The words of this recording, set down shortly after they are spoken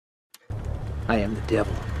I am the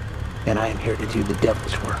devil, and I am here to do the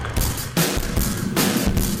devil's work.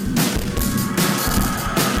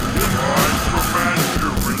 I command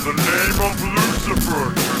you in the name of Lucifer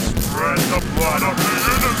to spread the blood of the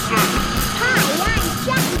innocent! Hi, I'm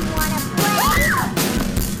Chucky. Wanna play?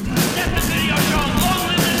 Let the video show long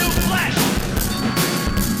live the new flesh!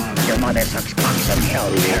 Your mother sucks cocks in hell,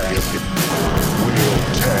 Derek. We'll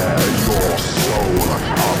tear your soul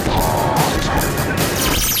apart!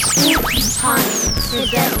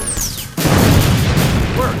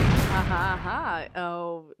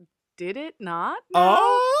 Oh, did it not?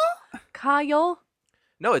 Oh. Kyle?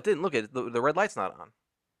 No, it didn't. Look, the red light's not on.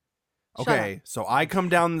 Okay, so I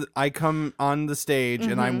come on the stage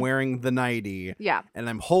and I'm wearing the nightie. Yeah. And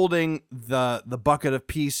I'm holding the bucket of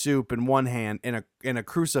pea soup in one hand and a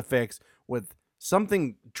crucifix with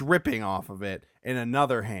something dripping off of it in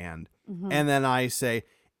another hand. And then I say,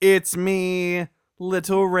 "It's me,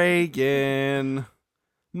 little Reagan.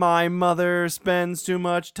 My mother spends too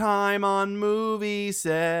much time on movie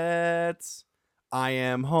sets. I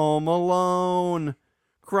am home alone,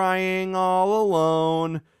 crying all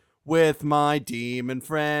alone with my demon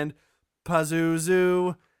friend,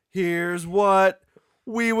 Pazuzu. Here's what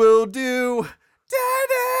we will do.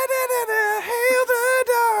 Da-da-da-da-da, hail the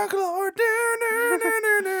Dark Lord.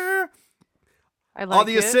 Da-da-da-da-da. I like All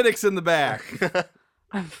the it. acidics in the back.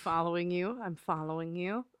 I'm following you.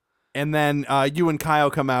 And then you and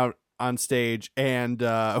Kyle come out on stage and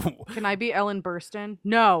Can I be Ellen Burstyn?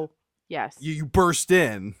 No. Yes. you burst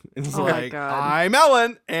in. And it's Oh my like, God. I'm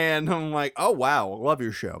Ellen. And I'm like, oh, wow, love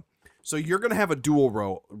your show. So you're going to have a dual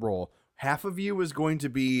role. Half of you is going to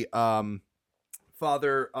be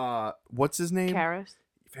Father, what's his name? Karis?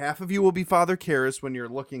 Half of you will be Father Karras when you're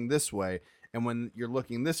looking this way. And when you're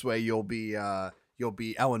looking this way, you'll be Ellen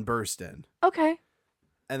Burstyn. Okay.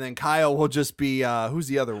 And then Kyle will just be, who's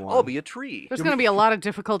the other one? I'll be a tree. There's going to be a lot of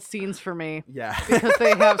difficult scenes for me Yeah. because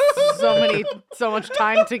they have so much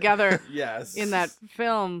time together Yes. in that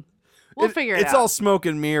film. We'll figure it It's out. all smoke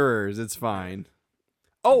and mirrors. It's fine.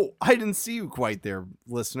 Oh, I didn't see you quite there,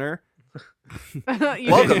 listener.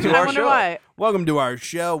 Welcome to I our wonder show. why. Welcome to our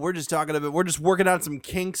show. We're just working out some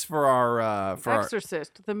kinks for our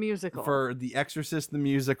Exorcist, the musical. for The Exorcist the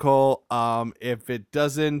musical. If it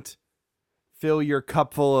doesn't fill your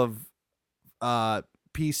cup full of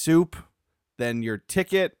pea soup, then your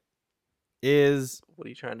ticket is What are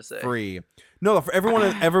you trying to say? free. No, for everyone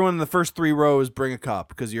in the first 3 rows, bring a cup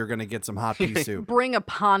because you're gonna get some hot pea soup. Bring a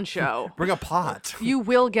poncho. Bring a pot. You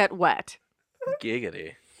will get wet.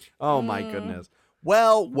 Giggity. Oh my goodness.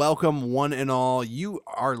 Well, welcome one and all. You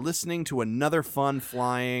are listening to another fun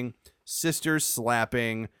flying, sisters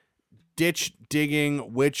slapping, ditch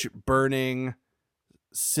digging, witch burning,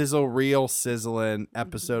 sizzle reel sizzling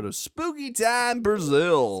episode of Spooky Time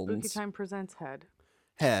Brazil. Spooky Time presents Head.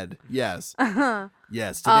 Head. Yes.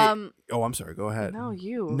 Yes. Today, oh, I'm sorry. Go ahead. No,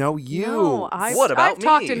 you. No, you. No, What about I've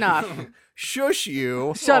talked me? enough. Shush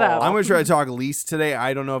you. Shut up. I'm going to try to talk least today.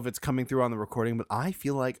 I don't know if it's coming through on the recording, but I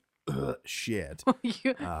feel like shit.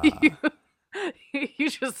 You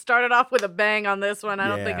just started off with a bang on this one. I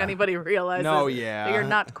don't think Yeah. anybody realizes No, that yeah. you're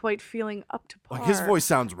not quite feeling up to par. Like his voice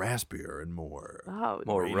sounds raspier and more. Oh,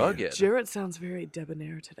 More rugged. Jarrett sounds very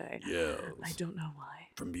debonair today. Yes. I don't know why.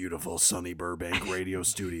 From beautiful sunny Burbank Radio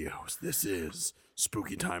Studios, this is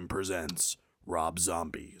Spooky Time Presents Rob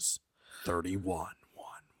Zombies 31.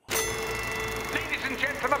 Ladies and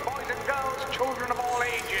gentlemen, boys and girls, children of all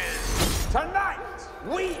ages, tonight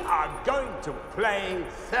we are going to play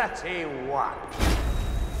 31.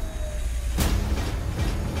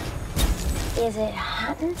 Is it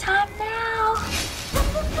hunting time now?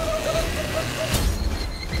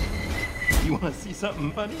 You want to see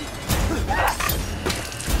something funny?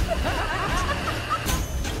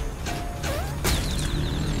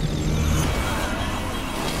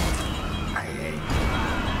 I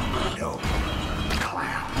ain't no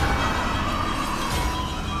clown.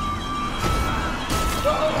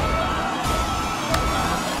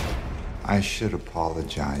 I should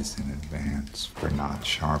apologize in advance for not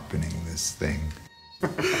sharpening this thing.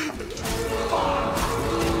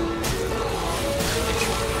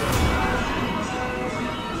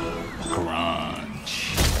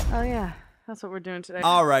 Crunch. Oh, yeah. That's what we're doing today.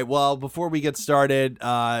 All right. Well, before we get started,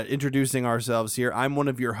 introducing ourselves here, I'm one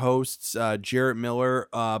of your hosts, Jarrett Miller,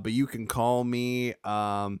 but you can call me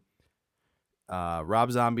Rob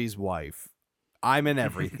Zombie's wife. I'm in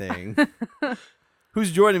everything.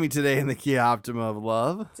 Who's joining me today in the Key Optima of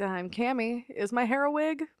Love? I'm Cammy. Is my hair a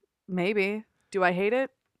wig? Maybe. Do I hate it?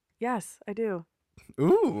 Yes, I do.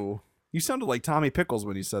 Ooh. You sounded like Tommy Pickles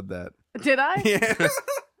when you said that. Did I? Yeah.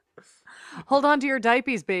 Hold on to your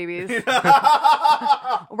diapers, babies.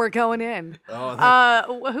 We're going in.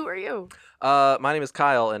 Who are you? My name is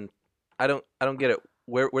Kyle, and I don't get it.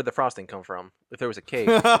 Where'd the frosting come from? If there was a cake.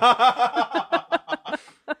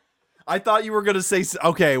 I thought you were gonna say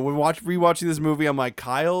okay. When rewatching this movie, I'm like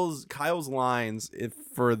Kyle's lines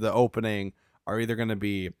for the opening are either gonna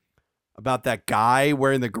be about that guy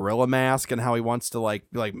wearing the gorilla mask and how he wants to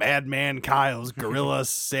be like Madman Kyle's Gorilla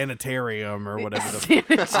Sanitarium or whatever.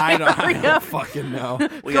 I don't fucking know.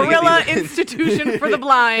 Gorilla Institution for the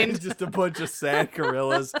Blind. Just a bunch of sad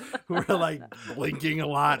gorillas who are like blinking a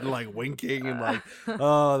lot and like winking and like,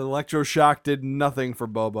 oh, the electroshock did nothing for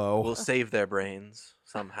Bobo. We'll save their brains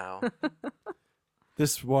somehow.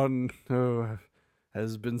 This one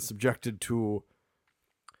has been subjected to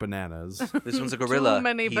bananas. This one's a gorilla. Too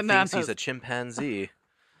many he bananas. thinks he's a chimpanzee.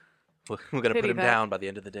 We're gonna Pity put him that. down by the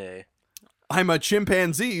end of the day. I'm a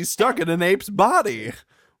chimpanzee stuck in an ape's body.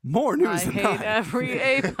 More I news than hate that. every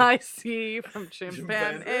ape I see, from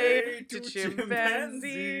chimpanzee to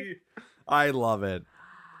chimpanzee. I love it.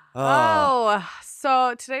 Oh,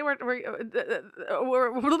 so today we're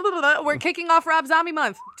kicking off Rob Zombie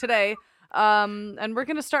month today, and we're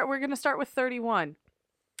gonna start with 31.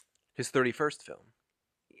 His 31st film.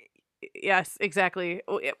 Yes, exactly.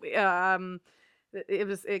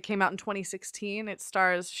 It came out in 2016. It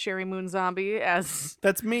stars Sherry Moon Zombie as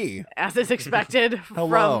That's me. is expected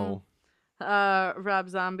Hello. from Rob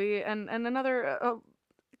Zombie and another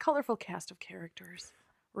colorful cast of characters.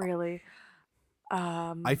 Really.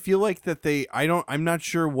 I feel like that I'm not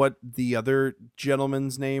sure what the other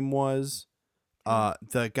gentleman's name was.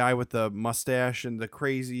 The guy with the mustache and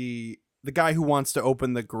the guy who wants to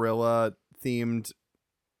open the gorilla themed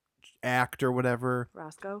act or whatever.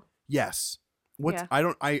 Roscoe. Yes. Yeah.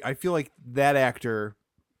 I feel like that actor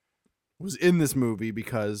was in this movie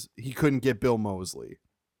because he couldn't get Bill Moseley.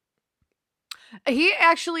 He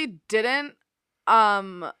actually didn't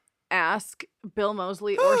ask Bill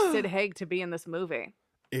Moseley or Sid Haig to be in this movie.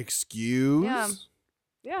 Excuse?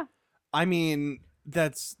 Yeah. I mean,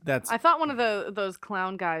 that's I thought one of those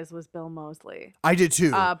clown guys was Bill Moseley. I did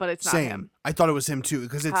too. But it's not Same. him. I thought it was him too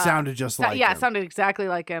because it sounded just like yeah, him. it sounded exactly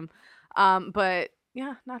like him. But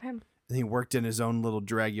yeah, not him. And he worked in his own little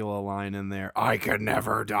Dragula line in there. I can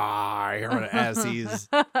never die, or as he's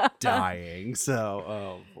dying. So,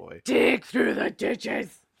 oh boy, dig through the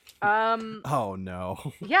ditches. Oh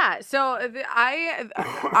no. Yeah. So I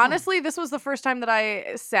honestly, this was the first time that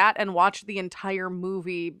I sat and watched the entire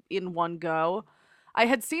movie in one go. I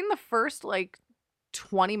had seen the first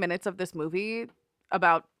 20 minutes of this movie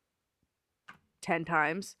about 10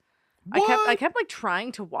 times. What? I kept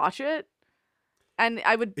trying to watch it. And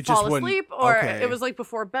I would It just fall wouldn't- asleep, or okay. it was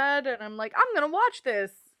before bed, and I'm like, I'm gonna watch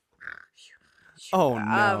this. Oh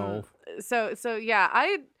no. So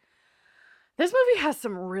yeah, this movie has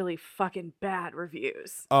some really fucking bad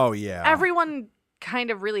reviews. Oh yeah. Everyone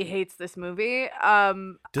kind of really hates this movie.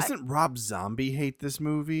 Doesn't Rob Zombie hate this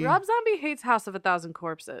movie? Rob Zombie hates House of a Thousand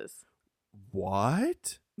Corpses.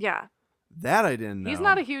 What? Yeah, That I didn't know. he's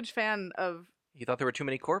not a huge fan of He thought there were too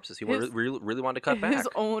many corpses. He His- really wanted to cut back. his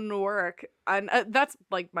own work, and that's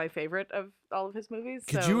my favorite of all of his movies.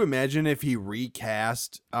 Could so- you imagine if he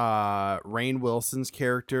recast Rainn Wilson's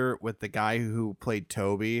character with the guy who played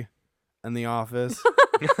Toby in The Office?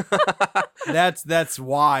 That's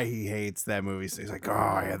why he hates that movie. So he's like, oh,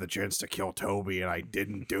 I had the chance to kill Toby and I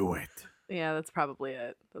didn't do it. Yeah, that's probably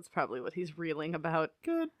it. That's probably what he's reeling about.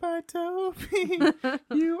 Goodbye, Toby.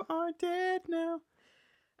 You are dead now.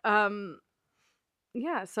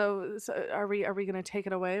 Yeah. So are we gonna take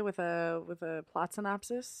it away with a plot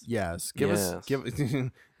synopsis? Yes. Yes.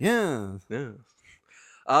 Yeah.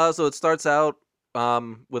 Yeah. So it starts out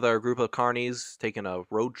with our group of carnies taking a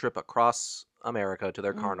road trip across America to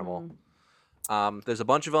their carnival. There's a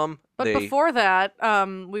bunch of them. But before that,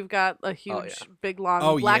 we've got a huge, big,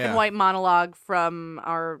 long black and white monologue from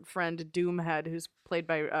our friend Doomhead, who's played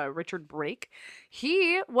by Richard Brake.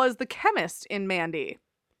 He was the chemist in Mandy.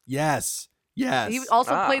 Yes. Yes. He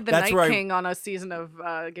also played the That's Night where King on a season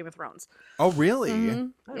of Game of Thrones. Oh, really? I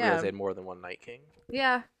didn't Yeah. realize they had more than one Night King.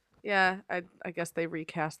 Yeah. Yeah. I guess they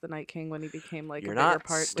recast the Night King when he became You're a bigger not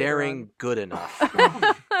part. staring good enough.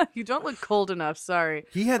 You don't look cold enough. Sorry.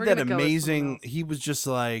 He had We're that gonna go with someone amazing. else. He was just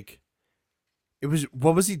like, it was.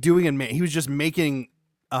 What was he doing in? He was just making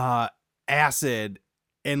acid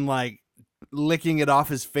and licking it off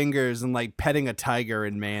his fingers and petting a tiger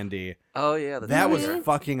in Mandy. Oh yeah, That was right.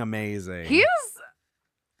 fucking amazing. He is.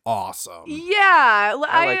 awesome. Yeah, I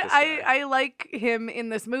like this guy. I like him in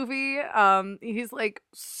this movie. He's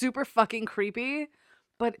super fucking creepy,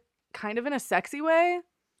 but kind of in a sexy way.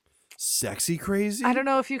 Sexy crazy? I don't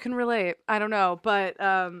know if you can relate. I don't know, but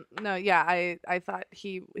no, yeah, I thought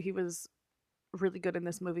he was really good in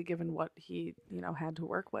this movie given what he, had to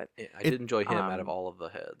work with. Yeah, I did enjoy him out of all of the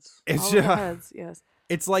heads. It's All of the heads, yes.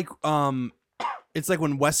 It's like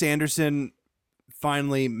when Wes Anderson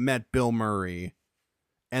finally met Bill Murray,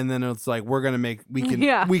 and then it's like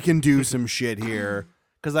we can do some shit here.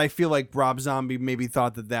 Because I feel like Rob Zombie maybe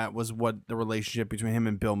thought that was what the relationship between him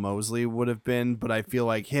and Bill Moseley would have been, but I feel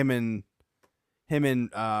like him and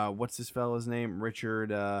what's this fella's name? Richard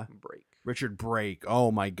Brake.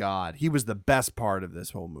 Oh my God, he was the best part of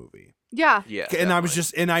this whole movie. Yeah. Yeah. And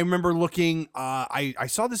I remember looking. I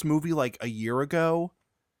saw this movie like a year ago,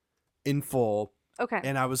 in full. Okay.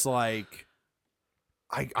 And I was like,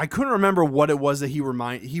 I couldn't remember what it was that he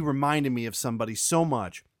reminded me of somebody so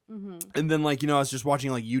much. Mm-hmm. And then I was just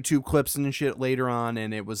watching like YouTube clips and shit later on,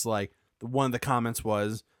 and it was like one of the comments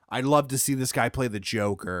was, "I'd love to see this guy play the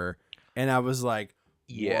Joker," and I was like,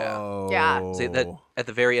 Yeah. Whoa. Yeah. See that at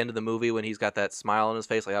the very end of the movie when he's got that smile on his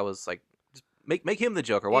face, like I was like, just make him the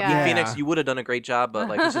Joker. Joaquin Yeah. Phoenix, you would have done a great job, but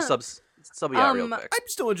like it's just sub out real quick. I'm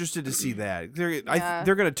still interested to see that. They're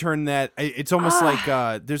gonna turn that. It's almost like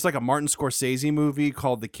there's like a Martin Scorsese movie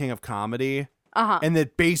called The King of Comedy, and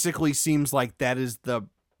it basically seems like that is the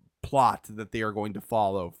plot that they are going to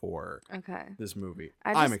follow for this movie.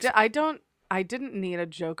 I'm excited. I didn't need a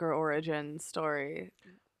Joker origin story.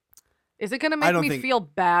 Is it going to make me feel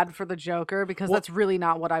bad for the Joker? Because that's really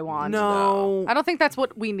not what I want. No. I don't think that's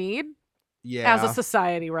what we need as a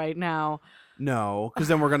society right now. No, because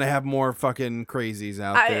then we're going to have more fucking crazies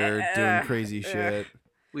out there doing crazy shit.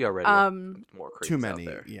 We already have more crazies too many,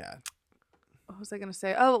 out there. Yeah. What was I going to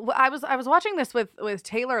say? Oh, I was watching this with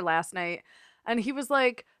Taylor last night, and he was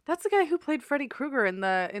like, "That's the guy who played Freddy Krueger in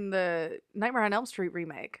the Nightmare on Elm Street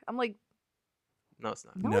remake." I'm like, No, it's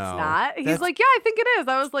not. No, it's not. He's That's like, yeah, I think it is.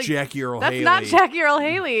 I was like, Jackie Earle that's Haley. not Jackie Earle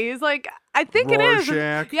Haley. He's like, I think it is.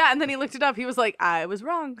 Rorschach. Yeah, and then he looked it up. He was like, I was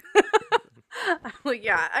wrong. I'm like,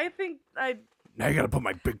 yeah, I think Now you got to put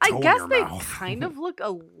my big toe I guess in they your mouth. kind of look a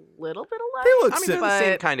little bit alike. They look I mean, they're the but-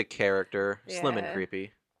 same kind of character, slim and Yeah.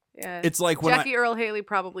 creepy. Yeah, It's like when Jackie Earle Haley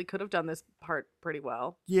probably could have done this part pretty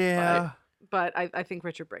well. Yeah. But I think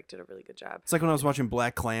Richard Brake did a really good job. It's like when I was watching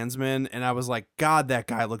Black Klansman, and I was like, God, that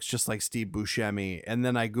guy looks just like Steve Buscemi. And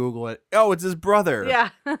then I Google it. Oh, it's his brother. Yeah.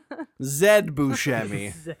 Zed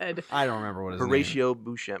Buscemi. Zed. I don't remember what his name Horatio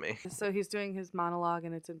Buscemi. So he's doing his monologue,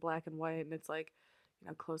 and it's in black and white, and it's like,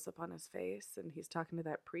 close up on his face, and he's talking to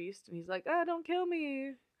that priest, and he's like, "Oh, don't kill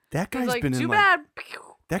me." That He's guy's like, been too in bad.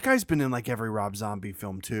 that guy's been in like every Rob Zombie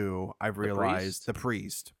film too. I've realized. The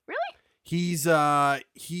priest. Really? He's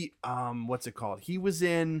what's it called? He was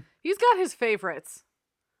in He's got his favorites.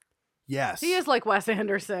 Yes. He is like Wes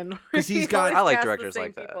Anderson. 'Cause he's He got- always I like casts the directors same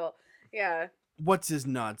like that. people. Yeah. What's his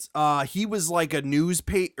nuts? He was like a a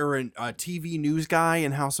TV news guy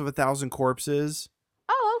in House of a Thousand Corpses.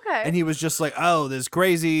 Oh, okay. And he was just like, "Oh, this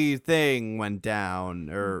crazy thing went down,"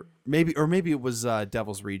 or maybe it was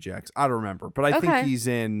Devil's Rejects. I don't remember, but I think Okay. he's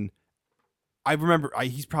in. I remember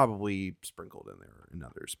he's probably sprinkled in there in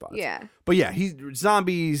other spots. Yeah. But yeah,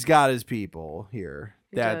 Zombie's got his people here.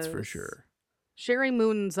 He That's for does. sure. Sherry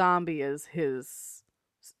Moon Zombie is his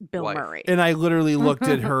Bill Wife. Murray. And I literally looked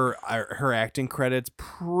at her acting credits.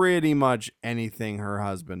 Pretty much anything her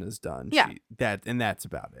husband has done. Yeah. That's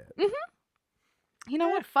about it. You know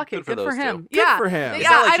what? Fuck it. Good for Good for those him. two. Good Yeah. for him. It's Yeah,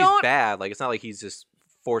 not like I she's don't. bad. Like it's not like he's just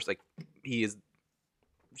forced. Like he is.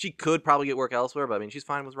 She could probably get work elsewhere, but I mean, she's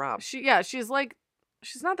fine with Rob. She's like,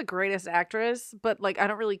 she's not the greatest actress, but like, I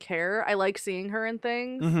don't really care. I like seeing her in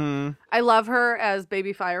things. Mm-hmm. I love her as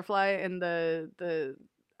Baby Firefly in the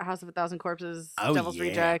House of a Thousand Corpses, Oh, Devil's yeah.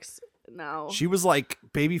 Rejects. No. She was like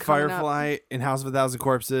Baby Coming up. Firefly in House of a Thousand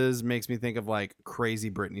Corpses. Makes me think of like crazy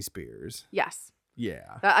Britney Spears. Yes.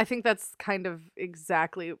 Yeah. I think that's kind of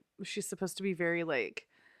exactly. She's supposed to be very like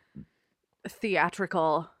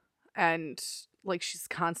theatrical and like she's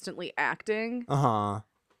constantly acting, Uh-huh.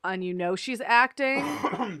 and she's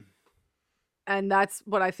acting. And that's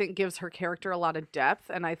what I think gives her character a lot of depth,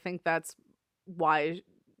 and I think that's why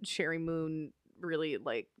Sherry Moon really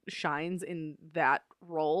like shines in that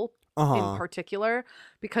role Uh-huh. in particular,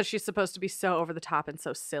 because she's supposed to be so over the top and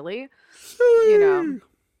so silly.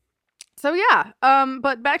 So yeah,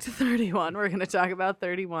 but back to 31. We're gonna talk about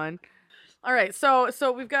 31. All right, so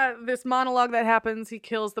we've got this monologue that happens. He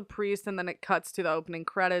kills the priest, and then it cuts to the opening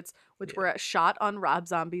credits, which were shot on Rob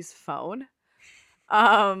Zombie's phone. We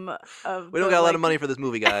don't got a lot of money for this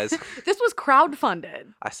movie, guys. This was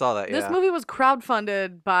crowdfunded. I saw that. Yeah. This movie was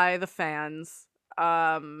crowdfunded by the fans.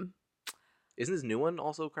 Isn't this new one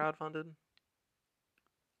also crowdfunded?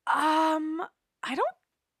 I don't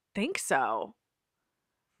think so.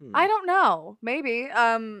 Hmm. I don't know. Maybe.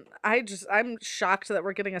 I'm shocked that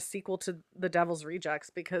we're getting a sequel to The Devil's Rejects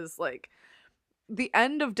because like the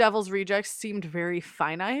end of Devil's Rejects seemed very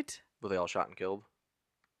finite. Were they all shot and killed?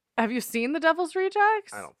 Have you seen The Devil's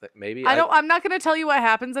Rejects? I don't think. Maybe. I'm not going to tell you what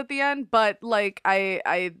happens at the end, but like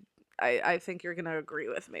I think you're going to agree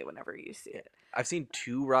with me whenever you see it. I've seen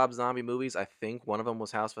 2 Rob Zombie movies. I think one of them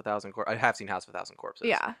was House of a Thousand Corpses. I have seen House of a Thousand Corpses.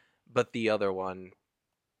 Yeah. But the other one,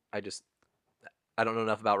 I don't know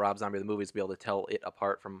enough about Rob Zombie the movies to be able to tell it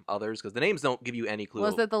apart from others because the names don't give you any clue.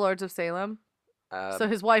 Was it The Lords of Salem? So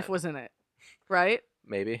his wife was in it, right?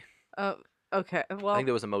 Maybe. Okay. Well, I think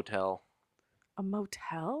there was a motel. A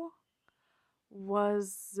motel?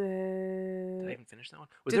 Was it? Did I even finish that one?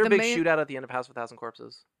 Was Did there a the big main- shootout at the end of House of a Thousand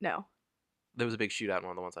Corpses? No. There was a big shootout in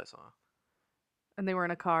one of the ones I saw. And they were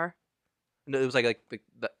in a car. No, it was like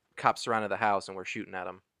the cops surrounded the house and were shooting at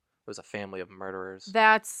them. It was a family of murderers.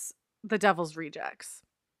 That's The Devil's Rejects.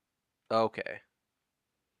 Okay.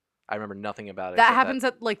 I remember nothing about it. That except happens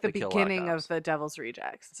at like the they kill a lot of beginning cops. of The Devil's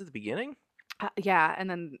Rejects. It's at the beginning? Yeah, and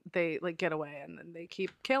then they like get away and then they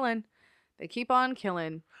keep killing. They keep on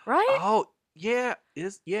killing. Right? Oh, yeah.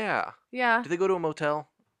 Yeah. Yeah. Do they go to a motel?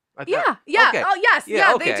 Yeah. Okay. Oh, yes. Yeah,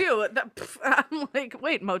 Yeah, okay. they do. I'm like,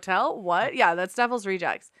 wait, motel? What? Yeah, that's Devil's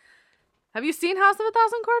Rejects. Have you seen House of a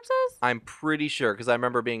Thousand Corpses? I'm pretty sure because I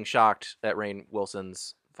remember being shocked at Rainn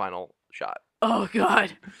Wilson's final shot. Oh,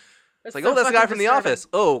 God. It's like, oh, that's the guy from The Office.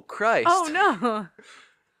 Oh, Christ. Oh, no.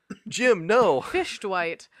 Jim, no. Fish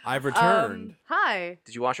Dwight. I've returned. Hi.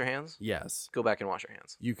 Did you wash your hands? Yes. Go back and wash your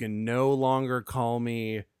hands. You can no longer call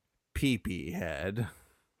me Pee-Pee Head.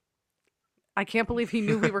 I can't believe he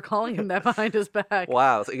knew we were calling him that behind his back.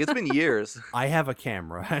 Wow. It's been years. I have a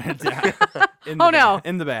camera. No.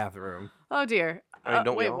 In the bathroom. Oh, dear. I mean,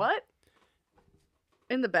 don't we wait, all? what?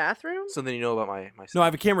 In the bathroom? So then you know about my No, I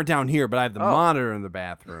have a camera down here, but I have the Oh. monitor in the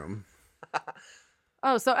bathroom.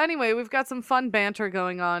 Oh, so anyway, we've got some fun banter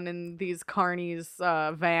going on in these carnies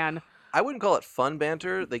van. I wouldn't call it fun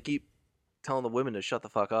banter. They keep telling the women to shut the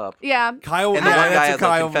fuck up. Yeah. Kyle, And the yeah, one guy that's has a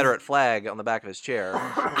Kyle. a Confederate flag on the back of his chair.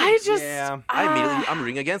 I just... I'm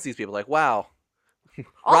rooting against these people. Like, wow.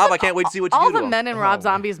 All Rob, the- I can't wait to see what you all do to the him. men in Rob Oh.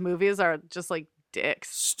 Zombie's movies are just like dicks.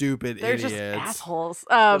 Stupid They're idiots. just assholes.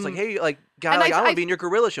 I was like, hey, like, guy, and like, I want I- to be in your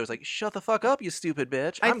gorilla show. It's like, shut the fuck up, you stupid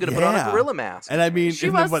bitch. I- I'm going to put on a Yeah. gorilla mask. And I mean, She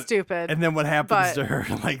and then was what, stupid, And then what happens but- to her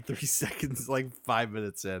like 3 seconds, like 5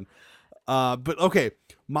 minutes in. But okay,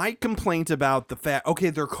 my complaint about the fact, okay,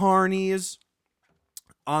 they're carnies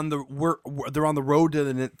on the they're on the road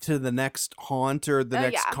to the next haunt or the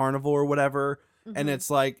next yeah. carnival or whatever, and Mhm. it's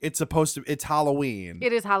like it's Halloween.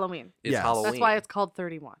 It is Halloween. It's Yes. Halloween. That's why it's called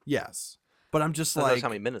 31. Yes, but I'm just So like, that's how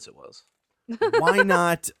many minutes it was. why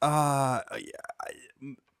not? I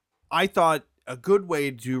thought a good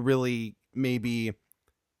way to really maybe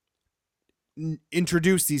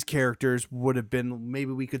introduce these characters would have been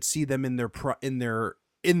maybe we could see them in their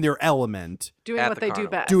element, Doing At what the they do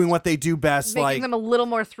carnival. best. doing what they do best, Making like them a little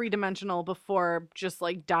more three-dimensional before just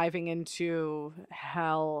like diving into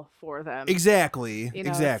hell for them. exactly, You know,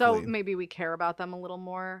 exactly. So maybe we care about them a little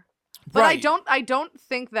more. But I don't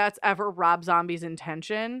think that's ever Rob Zombie's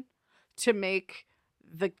intention to make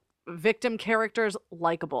the victim characters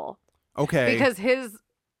likable. Okay, Because his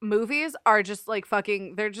movies are just like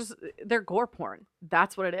they're gore porn.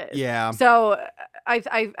 That's what it is. yeah, So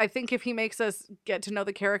I think if he makes us get to know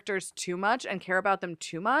the characters too much and care about them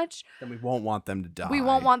too much, then we won't want them to die. we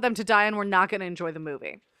won't want them to die and we're not going to enjoy the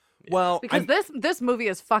movie. Well, Because this movie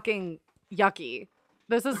is fucking yucky.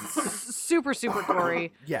 This is super, super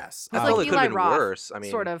gory. yes, It's Well, like it could Eli have been Roth, worse. I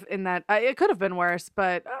mean, sort of, in that it could have been worse,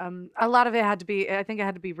 but a lot of it had to be, I think it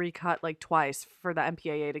had to be recut like twice for the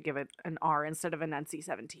MPAA to give it an R instead of an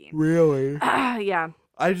NC-17. really. Yeah.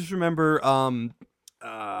 I just remember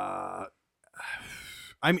I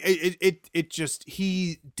mean it just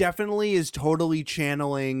he definitely is totally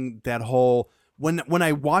channeling that whole when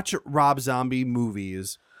I watch Rob Zombie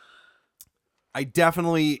movies, I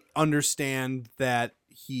definitely understand that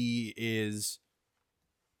he is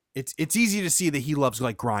it's easy to see that he loves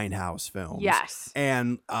like grindhouse films. Yes.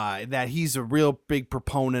 And that he's a real big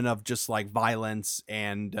proponent of just like violence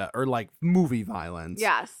and or like movie violence.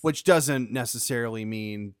 Yes. Which doesn't necessarily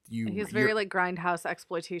mean He's very like grindhouse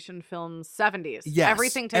exploitation films, 70s. yes,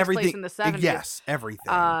 Everything takes place in the 70s. Yes,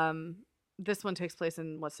 everything. This one takes place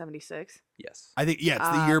in what, 76? yes. I think it's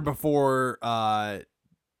the year before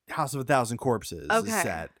House of a Thousand Corpses is Okay,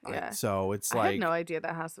 set. yeah. So it's I like had no idea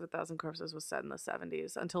that House of a Thousand Corpses was set in the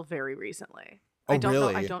 70s until very recently. Oh, I don't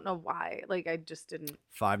really? know. I don't know why. Like, I just didn't.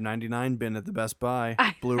 $5.99 bin at the Best Buy.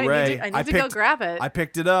 I Blu-ray. need to go grab it. I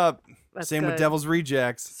picked it up. That's Same with good. Devil's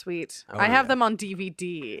Rejects. Sweet. Oh, I have yeah. them on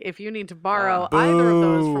DVD. If you need to borrow either of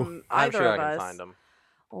those Boo. from I'm either sure I of can us, find them.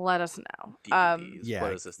 let us know. DVDs. Yeah,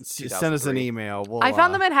 What is this? send us an 2003? email. We'll, I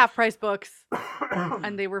found them at Half Price Books,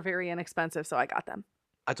 and they were very inexpensive, so I got them.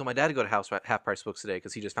 I told my dad to go to Half Price Books today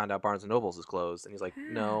because he just found out Barnes and Nobles is closed, and he's like,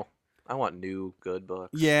 "No, I want new good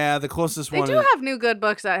books." Yeah, the closest They one. do have new good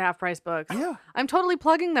books at Half Price Books. Yeah. I'm totally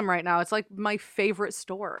plugging them right now. It's like my favorite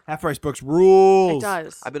store. Half Price Books rules. It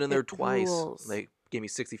does. I've been in there It twice. rules. They gave me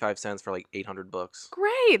 65 cents for like 800 books.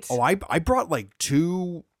 Great. Oh, I brought like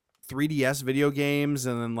 2 3DS video games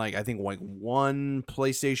and then like I think like 1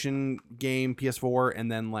 PlayStation game, PS4, and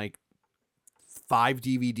then like 5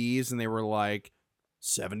 DVDs, and they were like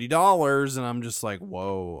 $70, and I'm just like,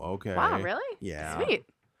 whoa, okay. Wow, really? Yeah. Sweet.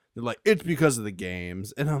 They're like, it's because of the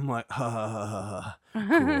games, and I'm like,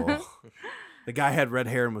 cool. The guy had red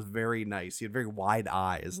hair and was very nice. He had very wide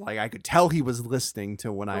eyes. Like I could tell he was listening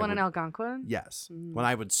to when The I one would, in Algonquin? yes, when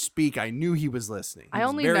I would speak, I knew he was listening. He I was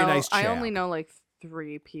only very know nice I chap. only know like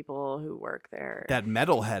 3 people who work there. That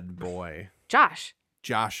metalhead boy, Josh.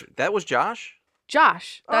 Josh. That was Josh?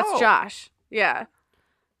 Josh. That's Oh. Josh. Yeah.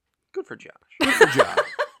 Good for Josh. Good for Josh.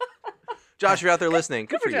 Josh, if you're out there listening,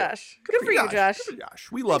 good, Good for you. Josh. Good for you, Josh. Good for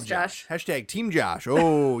Josh. We love Thanks, Josh. Hashtag Team Josh.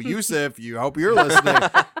 Oh, Yusuf, you hope you're listening.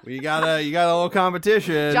 You got a little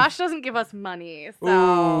competition. Josh doesn't give us money, so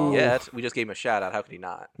Ooh. Yet, we just gave him a shout out. How could he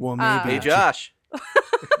not? Well, maybe. Hey, Josh.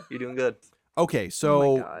 You're doing good. Okay, so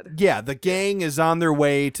Oh my God. yeah, the gang is on their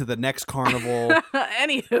way to the next carnival.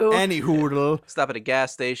 Anywho. Any hoodle. Stop at a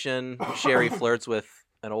gas station. Sherry flirts with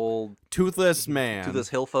an old Toothless man. toothless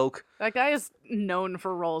hill folk. That guy is known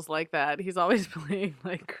for roles like that. He's always playing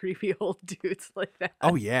like creepy old dudes like that.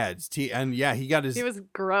 Oh yeah, it's and yeah, he got his He was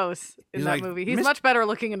gross in He's that like, movie. He's "Mis- much better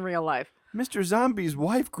looking in real life. Mr. Zombie's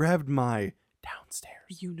wife grabbed my downstairs.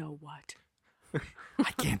 You know what?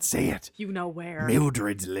 I can't say it. You know where.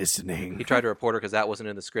 Mildred's listening. He tried to report her because that wasn't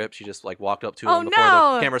in the script. She just like walked up to him Oh, before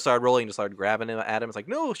no! the camera started rolling and just started grabbing him at him. It's like,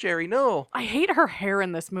 no, Sherry, no. I hate her hair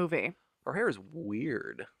in this movie. Her hair is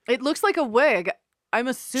weird. It looks like a wig. I'm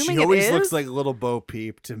assuming She always it is. looks like little Bo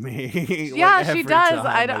Peep to me. like, Yeah, she every does.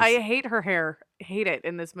 time. I hate her hair. Hate it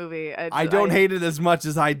in this movie. I don't hate it as much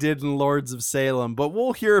as I did in Lords of Salem, but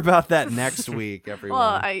we'll hear about that next week, everyone.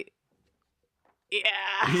 Well, yeah.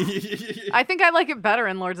 I think I like it better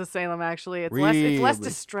in Lords of Salem. Actually, it's less Really?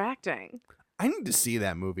 distracting. I need to see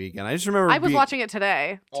that movie again. I just remember I was being- watching it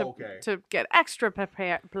today to Okay. to get extra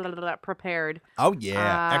prepared. Oh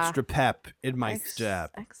yeah, Uh, extra pep in my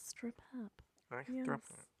step. Extra pep. Yes.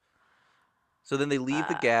 So then they leave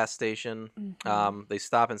the gas station. Mhm. They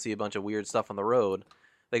stop and see a bunch of weird stuff on the road.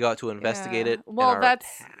 They go out to investigate Yeah. it. and Well, are that's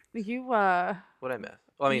attacked. you. What I missed.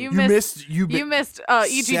 Well, I mean, You missed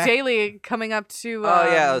E.G. Sec- Daily coming up to. Oh,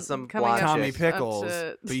 yeah, some coming blonde up Tommy chick. Pickles.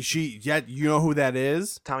 to- But you know who that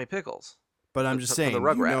is? Tommy Pickles. But I'm For- just for the saying, you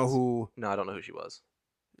know Rugrats. who No, I don't know who she was.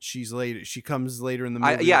 she's later. She comes later in the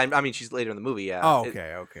movie. I mean, she's later in the movie. Yeah. Oh, It-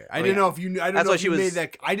 okay, okay. oh, I didn't yeah. know if you knew. I didn't That's know why if she you made was-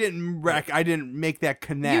 that. I didn't make that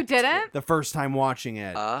connect. You didn't? The first time watching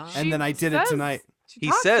it, Ah. and then I did it says- tonight. she He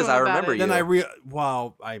talks to says, him "I about remember it. you." Then I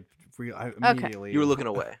immediately. You were looking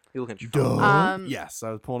away. You were looking at your Duh. phone. Yes, I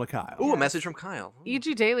was pulling a Kyle. Ooh, a message from Kyle.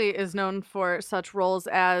 E.G. Daily is known for such roles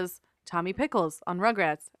as Tommy Pickles on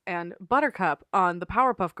Rugrats and Buttercup on the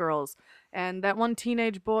Powerpuff Girls and that one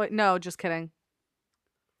teenage boy. No, just kidding.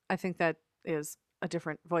 I think that is a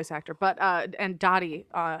different voice actor. But and Dottie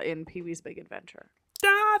in Pee-wee's Big Adventure.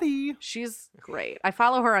 Dottie. She's great. I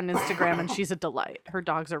follow her on Instagram and she's a delight. Her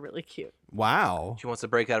dogs are really cute. Wow. She wants to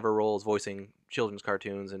break out of her role as voicing children's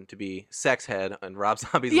cartoons and to be sex head on Rob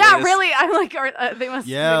Zombie's Yeah, latest- really. I'm like, they must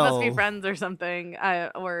be Yell. friends or something.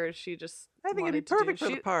 Or she just. I think it'd be wanted to do- perfect for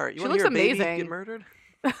the she- part. You she want looks to hear a baby amazing. get murdered?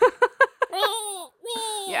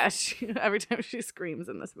 Yeah, every time she screams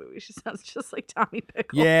in this movie, she sounds just like Tommy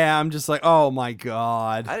Pickles. Yeah, I'm just like, oh my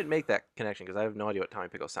god, I didn't make that connection because I have no idea what Tommy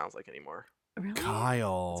Pickles sounds like anymore. Really?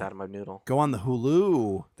 Kyle. It's out of my noodle. Go on the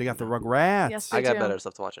Hulu. They got the Rugrats. Yes, I got do. better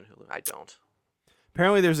stuff to watch on Hulu. I don't.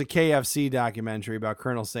 Apparently, there's a KFC documentary about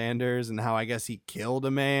Colonel Sanders and how I guess he killed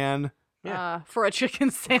a man. For a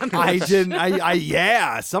chicken sandwich. I didn't.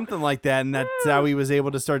 Yeah, something like that, and that's how he was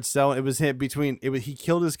able to start selling. It was hit between. It was he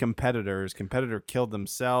killed his competitor. His competitor killed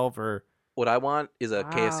himself, or What I want is a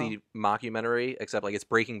Wow. KFC mockumentary, except like it's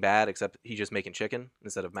Breaking Bad, except he's just making chicken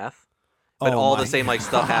instead of meth. But Oh all my the same like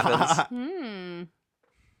stuff happens. Hmm.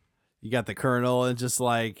 You got the Colonel, and just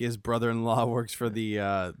like his brother-in-law works for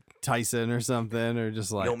the Tyson or something, or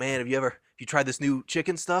just like, Yo, man, have you tried this new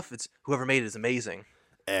chicken stuff? It's whoever made it is amazing.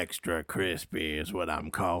 extra crispy is what I'm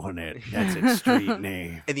calling it. That's its street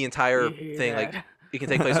name. And the entire thing, like, it can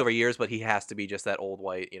take place over years, but he has to be just that old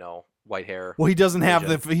white, white hair. Well, he doesn't have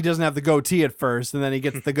Asian. the goatee at first, and then he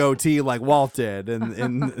gets the goatee like Walt did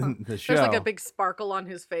in the show. There's like a big sparkle on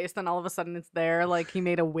his face, then all of a sudden it's there, like he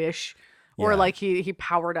made a wish. Or Yeah. like he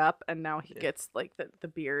powered up and now he gets like the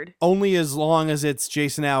beard. Only as long as it's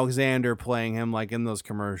Jason Alexander playing him like in those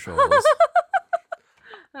commercials.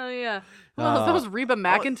 Oh yeah. Well, that was Reba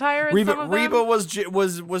McEntire. In some of them? Reba was Jim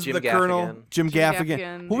the Colonel. Gaffigan. Jim Jim Gaffigan.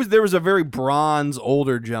 Gaffigan. Who was there was a very bronze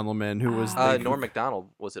older gentleman who was Norm Macdonald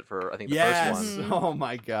was it for I think the yes. first one. Oh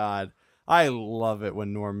my God. I love it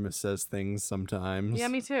when Norm says things sometimes. Yeah,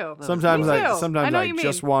 me too. Sometimes Me too. I know what you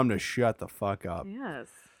just mean. want him to shut the fuck up. Yes.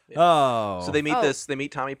 Oh. So they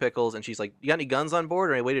meet Tommy Pickles, and she's like, "You got any guns on board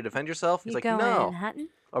or any way to defend yourself?" He's like, "No." hunting?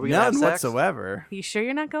 Are we gonna have None sex? whatsoever. You sure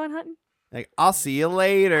you're not going hunting? Like, I'll see you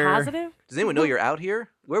later. Positive? Does anyone know you're out here?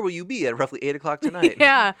 Where will you be at roughly 8 o'clock tonight?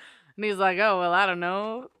 Yeah. And he's like, oh, well, I don't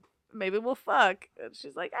know. Maybe we'll fuck. And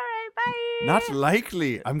she's like, all right, bye. Not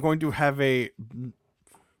likely. I'm going to have a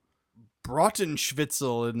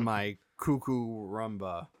Brottenschwitzel in my cuckoo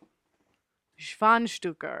rumba.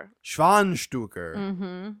 Schwanstucker. Schwanstucker.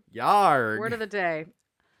 Mm-hmm. Yarg. Word of the day.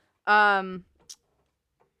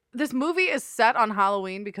 This movie is set on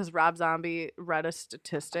Halloween because Rob Zombie read a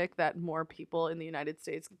statistic that more people in the United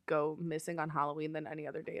States go missing on Halloween than any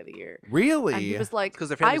other day of the year. Really? And he was like, 'Cause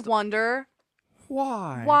their I families- wonder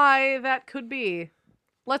Why? why that could be.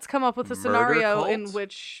 Let's come up with a Murder scenario in cult?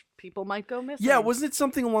 which people might go missing. Yeah, wasn't it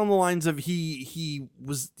something along the lines of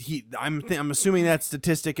I'm assuming that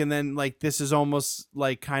statistic, and then like this is almost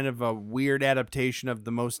like kind of a weird adaptation of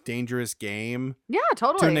The Most Dangerous Game Yeah,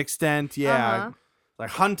 totally. to an extent. Yeah, Uh-huh.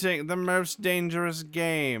 like hunting the most dangerous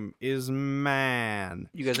game is man.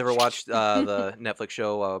 You guys ever watched the Netflix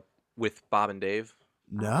show with Bob and Dave?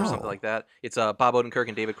 No, Or something like that. It's Bob Odenkirk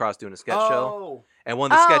and David Cross doing a sketch show. Oh, And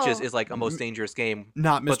one of the sketches Oh. is like a most dangerous game.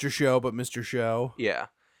 not but- Mr. Show, but Mr. Show. Yeah.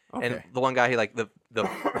 Okay. And the one guy, he like the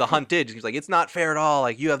hunt did. He's like, it's not fair at all.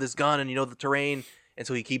 Like, you have this gun and you know the terrain. And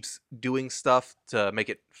so he keeps doing stuff to make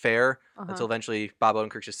it fair until eventually Bob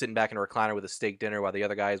Odenkirk's just sitting back in a recliner with a steak dinner while the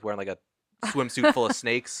other guy is wearing like a swimsuit full of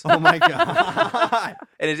snakes. Oh my God.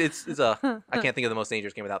 And it's I can't think of the most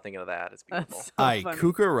dangerous game without thinking of that. It's beautiful. That's so Ay, funny.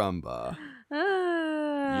 Cucarumba.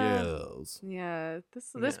 Ah. Yes. Yeah,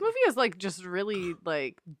 this Yeah. movie is like just really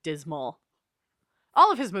like dismal.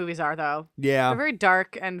 All of his movies are though. Yeah. They're very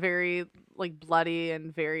dark and very like bloody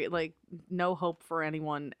and very like no hope for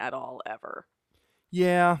anyone at all ever.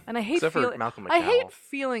 Yeah. And I hate Except for feeling Malcolm I hate McDowell.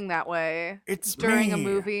 feeling that way It's during a me,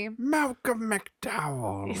 movie. Malcolm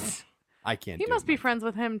McDowell. He's- I can't. He do must be Malcolm. friends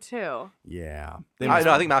with him too. Yeah.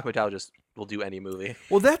 I think Malcolm McDowell just will do any movie.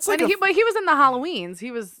 Well, that's like But he was in the Halloweens.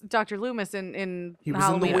 He was Dr. Loomis in he was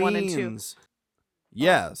Halloween in the 1 and 2. Weens.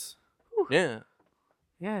 Yes. Yeah.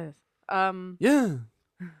 Yes. Yeah.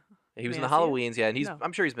 He was in May the I see it? Halloweens, yeah, and No.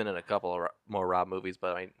 I'm sure he's been in a couple of more Rob movies,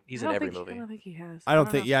 but I mean, he's in every movie. I don't think he has. I don't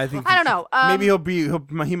think. Yeah, I think. I don't know.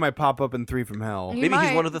 Maybe he might pop up in 3 from Hell. He Maybe he's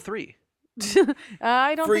might. one of the 3.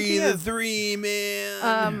 I don't think Free he the is. 3,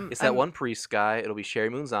 man. It's that one priest guy. It'll be Sherry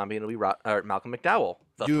Moon Zombie, and it'll be Malcolm McDowell,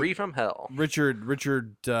 the Dude. 3 from Hell. Richard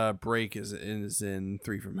Brake is in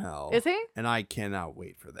 3 from Hell. Is he? And I cannot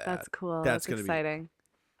wait for that. That's cool. That's That's gonna be- exciting.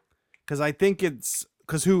 Because I think it's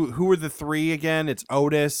who are the 3 again? It's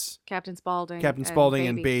Otis, Captain Spaulding. Captain Spaulding,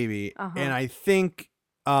 and Baby. Uh-huh. And I think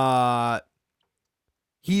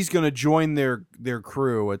he's gonna join their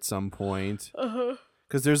crew at some point. Uh-huh.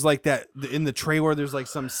 Because there's like that in the trailer. There's like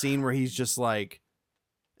some scene where he's just like,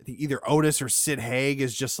 I think either Otis or Sid Haig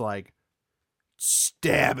is just like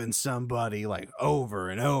stabbing somebody like over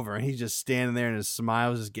and over, and he's just standing there, and his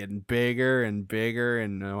smile is just getting bigger and bigger,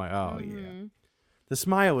 and I'm like, oh yeah, the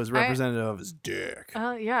smile is representative of his dick.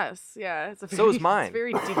 Yes. Yeah. It's a So is very- mine. It's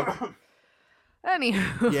very deep.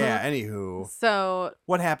 Anywho. Yeah. Anywho, So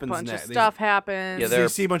what happens bunch next? of stuff happens. Yeah, They they're-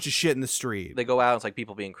 see a bunch of shit in the street. They go out, it's like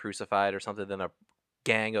people being crucified or something, then a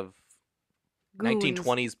gang of Goons.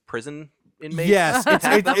 1920s prison inmates. Yes,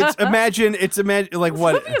 it's imagine like This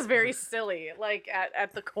what movie is very silly, like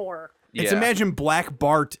at the core. it's Yeah. imagine Black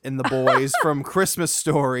Bart and the boys from Christmas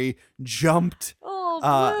Story jumped.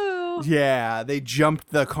 Oh, blue. Yeah, they jumped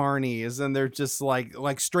the carnies, and they're just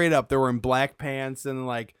like straight up. They were in black pants and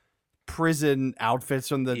like prison outfits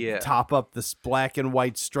from the Yeah. top up, this black and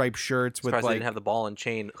white striped shirts with Surprised they like didn't have the ball and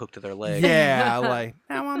chain hooked to their leg. yeah, like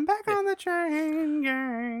now I'm back on the chain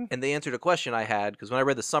gang. And they answered a question I had because when I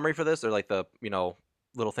read the summary for this, they're like the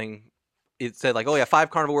little thing. It said like, oh yeah, 5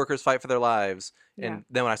 carnival workers fight for their lives. Yeah. And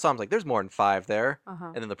then when I saw him, I was like, there's more than 5 there. Uh-huh.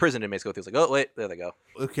 And then the prison inmates go through. It's like, oh wait, there they go.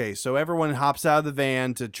 Okay, so everyone hops out of the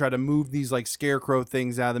van to try to move these like scarecrow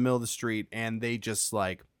things out of the middle of the street, and they just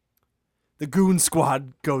like the goon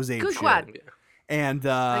squad goes apeshit. Goon squad. Yeah. And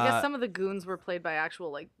I guess some of the goons were played by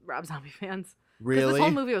actual like Rob Zombie fans. 'Cause really, this whole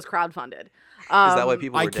movie was crowdfunded. Is that why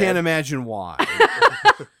people were I dead? can't imagine why.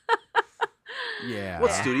 Yeah.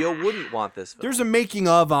 What studio wouldn't want this film? There's a making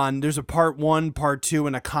of on. There's a part 1, part 2,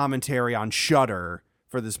 and a commentary on Shudder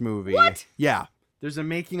for this movie. What? Yeah. There's a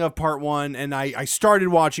making of part 1, and I started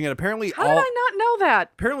watching it. Apparently, How did I not know that?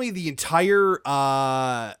 apparently the entire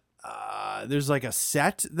there's like a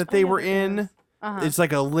set that they were in. Uh-huh. It's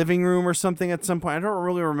like a living room or something at some point. I don't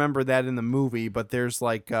really remember that in the movie, but there's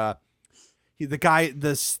like the guy,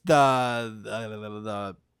 the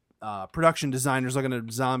production designer's looking at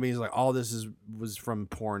zombies like, all this was from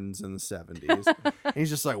porns in the 70s. And he's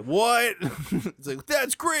just like, what? It's like,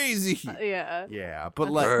 that's crazy. Yeah. Yeah, but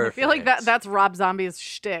That's- like, I feel like that's Rob Zombie's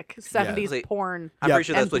shtick. 70s Like, porn. I'm Yeah. pretty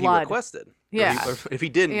sure that's And what blood. he requested. Yeah. Or if he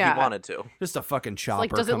didn't, Yeah. he wanted to. just a fucking chopper.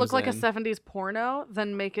 Like, does it look comes like a in. 70s porno?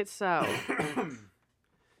 Then make it so.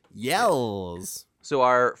 Yells. So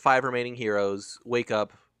our 5 remaining heroes wake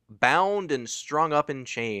up bound and strung up in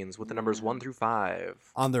chains with the numbers 1 through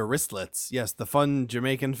 5. On their wristlets. Yes, the fun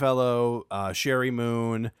Jamaican fellow, Sherry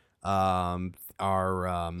Moon, our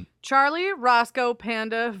Charlie, Roscoe,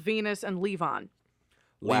 Panda, Venus, and Levon.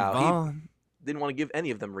 Wow, Levon. Didn't want to give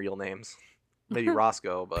any of them real names. Maybe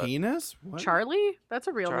Roscoe, but Penis? What? Charlie? That's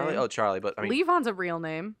a real Charlie. name. Oh, Charlie. But I mean, Levon's a real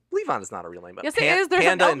name. Levon is not a real name. But Yes, it is. There's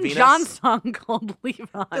Panda an and Elton Venus. John song called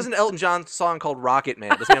Levon. There's an Elton John song called Rocket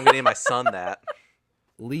Man. Doesn't mean I'm gonna name my son that.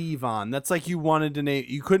 Levon. That's like you wanted to name.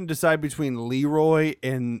 You couldn't decide between Leroy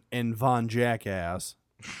and Von Jackass.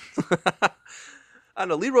 I don't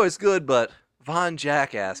know. Leroy's good, but Von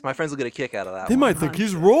Jackass. My friends will get a kick out of that. They one. might think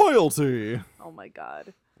he's royalty. Oh my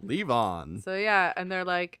god. Levon. So yeah, and they're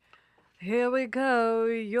like, here we go.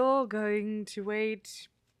 You're going to wait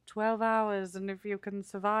 12 hours, and if you can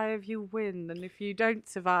survive, you win. And if you don't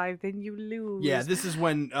survive, then you lose. Yeah, this is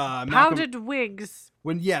when Malcolm. Powdered wigs.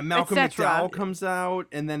 Malcolm et cetera. McDowell comes out,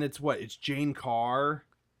 and then it's what? It's Jane Carr.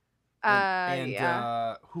 And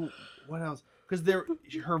Yeah. who? What else? Because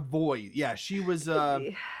her voice. Yeah, she was.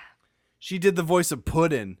 She did the voice of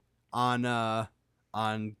Puddin' on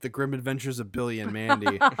The Grim Adventures of Billy and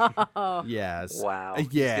Mandy. Yes. Wow. Yeah. He's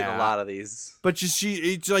getting a lot of these. But just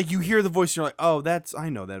it's like you hear the voice, you're like, oh, I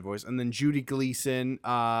know that voice. And then Judy Gleason,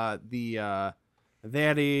 the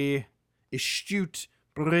very astute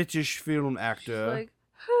British film actor. Like,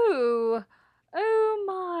 who? Oh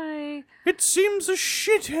my. It seems a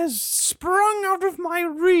shit has sprung out of my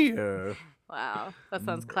rear. Wow. That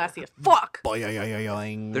sounds classy as fuck.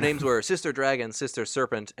 Boing. Their names were Sister Dragon, Sister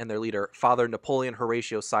Serpent, and their leader, Father Napoleon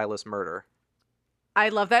Horatio Silas Murder. I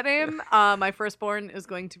love that name. My firstborn is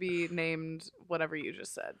going to be named whatever you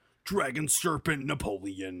just said. Dragon, Serpent,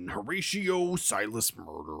 Napoleon, Horatio, Silas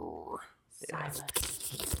Murder. Silas.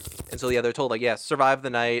 And so, yeah, they're told, like, yeah, survive the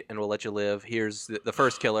night and we'll let you live. Here's the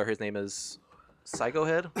first killer. His name is Psycho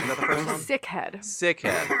Head. Is that the first one? Sickhead.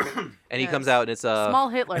 Sickhead. And he Yes. comes out and it's Small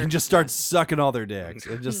Hitler. And just starts sucking all their dicks.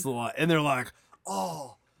 And just and they're like,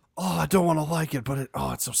 oh, I don't want to like it, but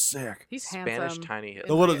it's so sick. He's Spanish handsome. tiny Hitler.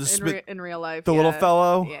 The little- in, the spit- in real life. the little yeah.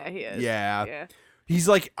 fellow? Yeah, he is. Yeah. He's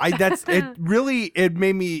like, it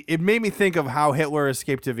made me think of how Hitler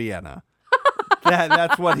escaped to Vienna.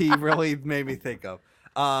 That's what he really made me think of.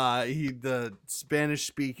 The Spanish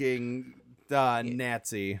speaking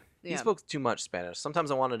Nazi. He spoke too much Spanish.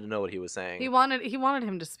 Sometimes I wanted to know what he was saying. He wanted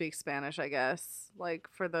him to speak Spanish, I guess. Like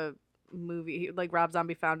for the movie, like Rob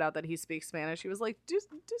Zombie found out that he speaks Spanish. He was like, do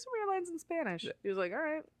some real lines in Spanish. He was like, all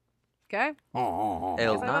right, okay. El Yes,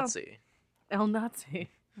 I know. Nazi. El Nazi.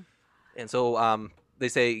 And so they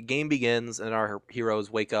say game begins and our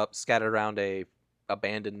heroes wake up scattered around a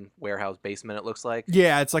abandoned warehouse basement, it looks like.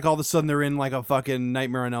 Yeah, it's like all of a sudden they're in like a fucking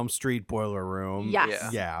Nightmare on Elm Street boiler room.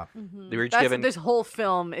 Yes. Yeah. They were each That's given this whole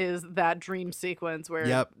film is that dream sequence where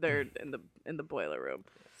Yep. they're in the boiler room.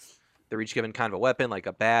 they're each given kind of a weapon, like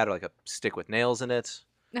a bat or like a stick with nails in it.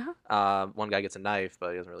 Uh-huh. One guy gets a knife,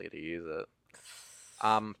 but he doesn't really get to use it.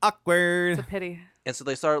 Awkward. It's a pity. And so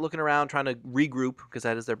they start looking around, trying to regroup because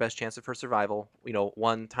that is their best chance for survival. You know,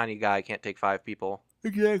 one tiny guy can't take 5 people.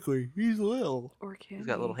 Exactly. He's little. Or can He's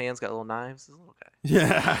got little hands, got little knives. He's a little guy.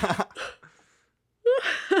 Yeah.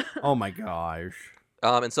 Oh my gosh.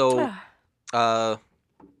 And so, the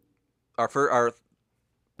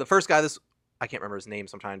first guy, I can't remember his name,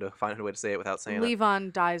 so I'm trying to find a way to say it without saying it.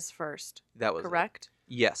 Levon dies first. That was it. correct.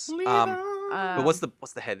 Yes. Levon. But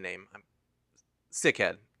what's the head name?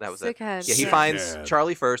 Sickhead. That was it. Sickhead. Yeah, he Sickhead. finds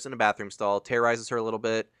Charlie first in a bathroom stall, terrorizes her a little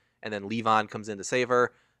bit, and then Levon comes in to save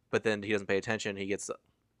her, but then he doesn't pay attention. He gets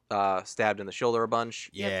stabbed in the shoulder a bunch.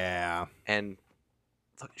 Yeah. And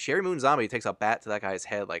Sherry Moon Zombie takes a bat to that guy's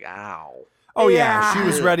head, like, ow. Oh yeah, she Yeah.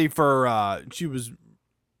 was ready for. She was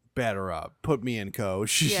batter up. Put me in, coach.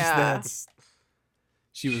 She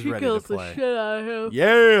was ready to kills play. the shit out of him.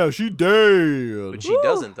 Yeah, she did. But she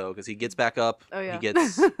doesn't, though, because he gets back up. Oh, yeah. He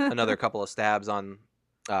gets another couple of stabs on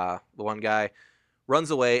the one guy,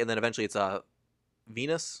 runs away, and then eventually it's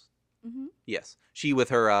Venus. Mhm. Yes. She, with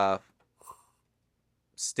her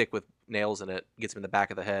stick with nails in it, gets him in the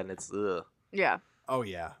back of the head, and it's ugh. Yeah. Oh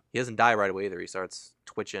yeah. He doesn't die right away either. He starts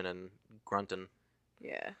twitching and grunting.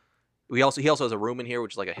 Yeah. He also has a room in here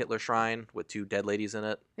which is like a Hitler shrine with 2 dead ladies in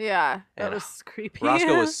it. Yeah. That And was creepy.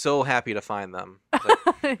 Roscoe was so happy to find them.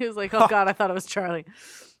 Like, He was like, "Oh God, I thought it was Charlie."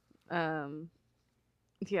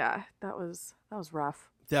 Yeah, that was rough.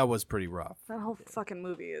 That was pretty rough. That whole fucking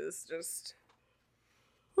movie is just.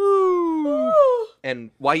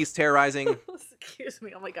 and while he's terrorizing, Excuse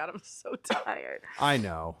me. Oh my God, I'm so tired. I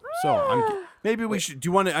know. So maybe we should. Do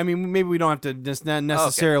you want to? I mean, maybe we don't have to just not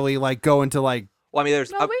necessarily like go into like. well, I mean,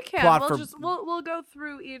 there's No, we can. plot We'll for- we'll go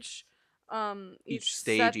through each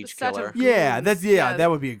stage, each set killer. of Yeah, rooms. that's that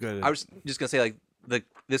would be a good. I was just gonna say like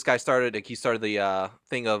this guy started the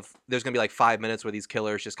thing of there's gonna be like 5 minutes where these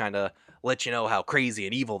killers just kind of let you know how crazy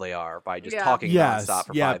and evil they are by just Yeah. talking Yes, nonstop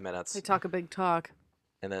for yeah. 5 minutes, They talk a big talk.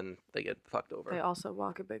 and then they get fucked over. They also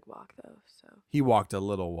walk a big walk though. So He walked a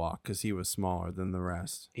little walk because he was smaller than the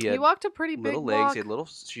rest. He had walked a pretty big little legs. walk. He had little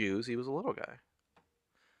shoes. He was a little guy.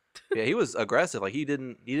 Yeah, he was aggressive. Like he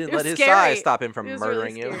didn't was let his scary. size stop him from He was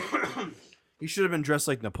murdering really you. He should have been dressed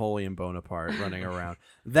like Napoleon Bonaparte running around.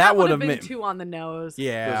 That would have been been too on the nose.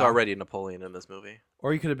 Yeah. There was already Napoleon in this movie.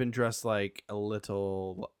 Or he could have been dressed like a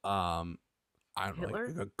little I don't know, Hitler?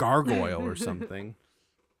 like a gargoyle or something.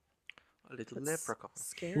 A little That's leprechaun.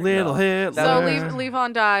 scary. Little Hitler. So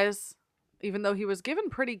Levon dies, even though he was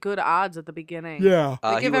given pretty good odds at the beginning. Yeah.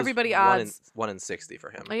 They He give was everybody 1 in- odds. 1 in 60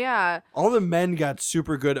 for him. Yeah. All the men got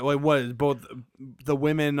super good. Like what? Both the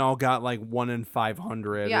women all got like 1 in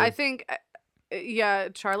 500. Yeah, I think. Yeah,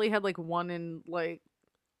 Charlie had like 1 in like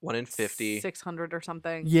 1 in 50. 600 or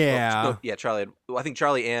something. Yeah. No, yeah, Charlie. I think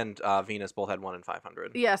Charlie and Venus both had 1 in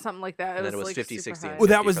 500. Yeah, something like that. And then it was like 50, super 60, high. and Well,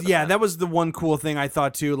 that 50 was for the men. that was the one cool thing I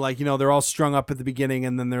thought too. Like they're all strung up at the beginning,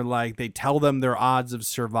 and then they're like they tell them their odds of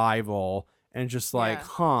survival, and just like, Yeah.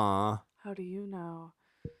 huh? How do you know?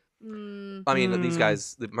 I mean, these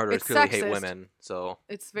guys, the murderers It's clearly hate sexist. women, so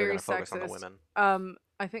It's they're very gonna focus on the sexist. women.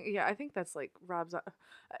 I think that's like Rob Zombie.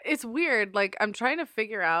 It's weird. Like I'm trying to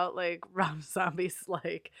figure out like Rob Zombie's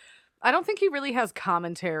like. I don't think he really has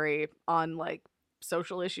commentary on like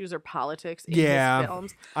social issues or politics in Yeah, his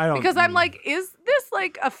films. I don't Because I'm like, is this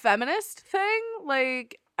like a feminist thing?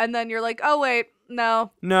 Like, and then you're like, oh wait,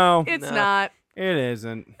 no, no, it's No. not. it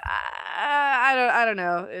isn't. I don't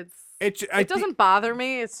know. It It doesn't bother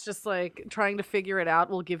me. It's just like trying to figure it out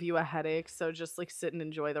will give you a headache. So just like sit and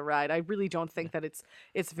enjoy the ride. I really don't think that it's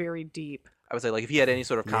very deep. I would say, like, if he had any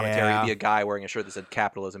sort of commentary, Yeah. it'd be a guy wearing a shirt that said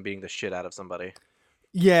capitalism beating the shit out of somebody.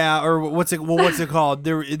 Yeah, or what's it called?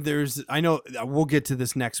 There's I know we'll get to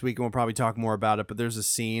this next week and we'll probably talk more about it, but there's a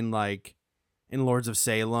scene like in Lords of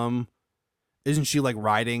Salem. Isn't she like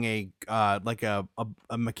riding a like a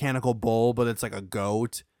mechanical bull, but it's like a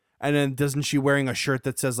goat? And then doesn't she wearing a shirt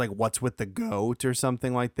that says like "What's with the goat" or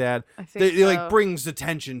something like that? I think It like so. brings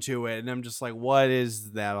attention to it, and I'm just like, what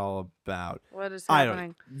is that all about? What is I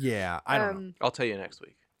happening? don't. Yeah, I don't know. I'll tell you next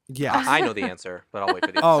week. Yeah. I know the answer, but I'll wait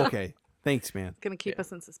for the Oh, answer. okay. Thanks, man. Gonna keep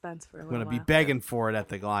us in suspense for a I'm little gonna be while. begging for it at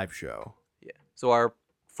the live show. Yeah. So our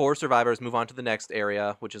 4 survivors move on to the next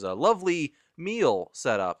area, which is a lovely meal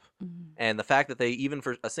setup. And the fact that they even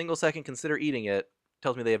for a single second consider eating it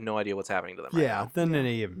tells me they have no idea what's happening to them right Yeah, now. then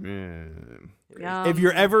Yum. if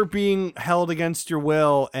you're ever being held against your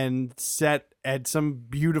will and set at some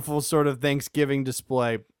beautiful sort of Thanksgiving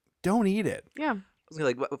display, don't eat it. Yeah. I was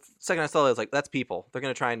gonna, like, second I saw it, I was like, that's people. They're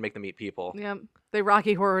going to try and make them eat people. Yep. They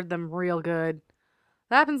Rocky Horrored them real good.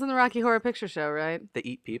 That happens in the Rocky Horror Picture Show, right? They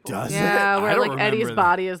eat people. Does Yeah, it? I where don't like Eddie's remember that.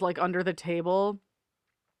 body is like under the table.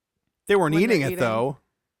 They weren't when they're eating it eating. though.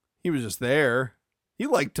 He was just there. He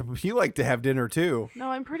liked to have dinner too. No,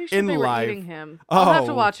 I'm pretty sure In they life. were eating him. I'll have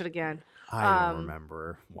to Oh. watch it again. I don't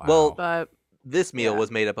remember. Wow. Well, But this meal Yeah.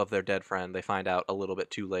 was made up of their dead friend. They find out a little bit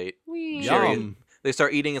too late. we Sherry- Yum. They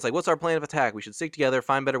start eating. It's like, what's our plan of attack? We should stick together,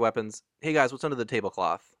 find better weapons. Hey guys, what's under the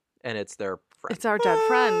tablecloth? And it's their friend. it's our dead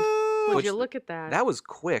friend. Would Which- you look at that? That was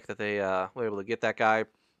quick that they were able to get that guy,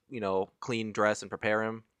 clean, dress, and prepare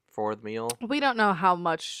him fourth meal. We don't know how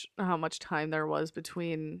much time there was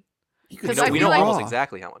between. could No, I we feel know like- almost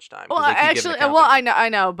exactly how much time. 'cause Well, they keep giving actually, the well, countdown. I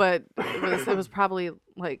know, but it was probably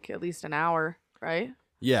like at least an hour, right?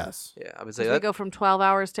 Yes. Yeah, I would say 'Cause we that. go from 12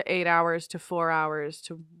 hours to 8 hours to 4 hours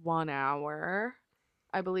to 1 hour,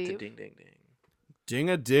 I to believe. ding, ding, ding. Ding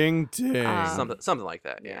a ding ding. Something like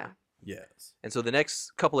that. Yeah. Yes. And so the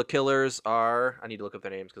next couple of killers are. I need to look up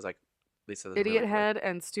their names because Lisa. doesn't Idiot really- head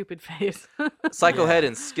and stupid face. Psycho head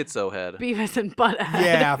and schizo head. Beavis and Butthead.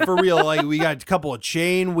 Yeah, for real. Like we got a couple of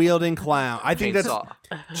chain wielding clown. I think Chainsaw.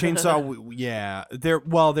 that's chainsaw. Yeah, they're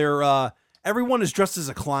everyone is dressed as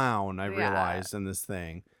a clown. I realized in this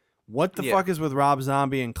thing. What the fuck is with Rob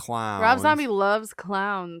Zombie and clowns? Rob Zombie loves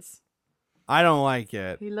clowns. I don't like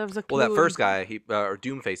it. He loves a Well, clown. that first guy, or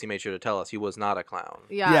Doomface, he made sure to tell us he was not a clown.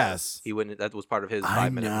 Yeah. Yes. He wouldn't. That was part of his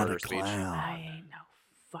I'm 5-minute not murder a speech. clown. I ain't no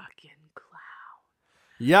fucking clown.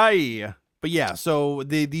 Yay. But yeah, so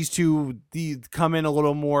these two come in a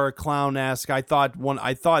little more clown-esque. I thought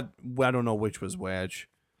I don't know which was which.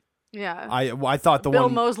 Yeah. I thought the Bill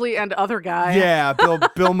one Moseley and other guy. Yeah,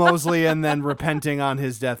 Bill Moseley and then repenting on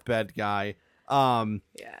his deathbed guy. Yeah.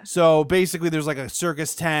 So basically there's like a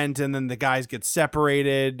circus tent and then the guys get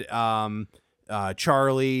separated.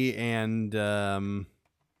 Charlie and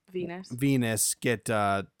Venus get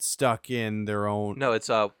stuck in their own. No, it's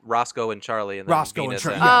Roscoe and Charlie, and then Roscoe Venus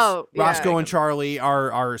and and Charlie. Yes. Oh, yeah. Roscoe and Charlie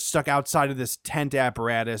are stuck outside of this tent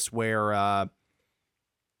apparatus where.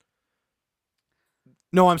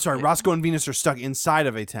 No, I'm sorry. Roscoe and Venus are stuck inside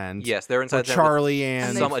of a tent. Yes, they're inside where the tent Charlie with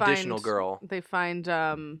and they some find- additional girl. They find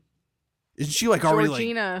Isn't she like already like?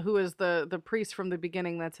 Georgina, who is the priest from the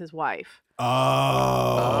beginning. That's his wife.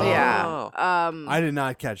 Oh. Yeah. I did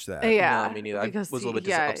not catch that. Yeah. No, me neither. I was because a little bit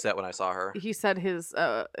upset when I saw her. He said his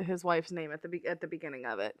wife's name at the beginning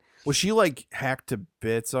of it. Was she like hacked to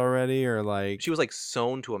bits already, or like? She was like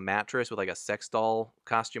sewn to a mattress with like a sex doll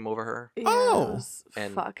costume over her. Yeah, Oh. it was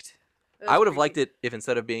And fucked. It I was would have creepy. liked it if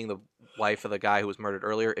instead of being the wife of the guy who was murdered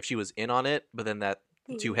earlier, if she was in on it, but then that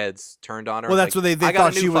two heads turned on her. Well, that's like, what they I got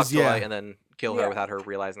thought a new she was. fuck toy, Yeah. and then kill her without her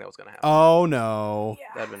realizing that was going to happen. Oh no.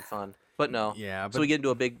 That'd been fun. But no. Yeah. But So we get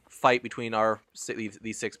into a big fight between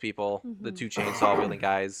these 6 people. The 2 chainsaw wielding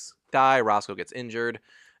guys die. Roscoe gets injured,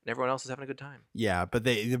 and everyone else is having a good time. yeah, but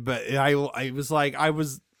I was like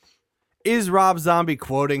is Rob Zombie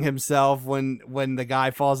quoting himself when the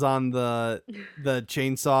guy falls on the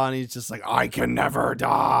chainsaw and he's just like, I can never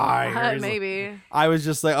die. Or he's like- Maybe. I was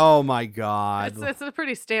just like, oh my god. It's a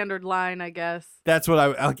pretty standard line, I guess. That's what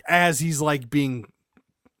I like, as he's like being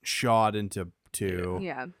shot into two.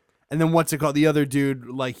 Yeah. And then what's it called? The other dude,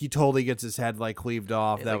 like he totally gets his head like cleaved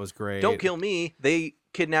off. Yeah, that like, was great. Don't kill me. They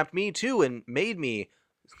kidnapped me too and made me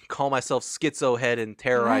call myself Schizo Head and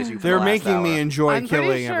terrorize you. For They're the last making me hour. enjoy I'm killing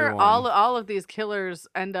pretty sure everyone. all of these killers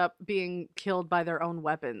end up being killed by their own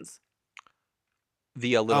weapons.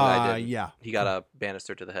 The little guy did. Yeah. He got a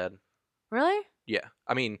banister to the head. Really? Yeah.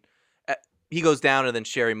 I mean, he goes down and then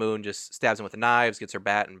Sherry Moon just stabs him with the knives, gets her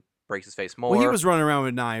bat, and breaks his face more. Well, he was running around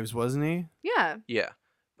with knives, wasn't he? Yeah. Yeah.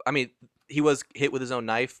 I mean, he was hit with his own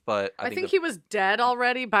knife, but I think he was dead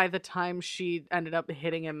already by the time she ended up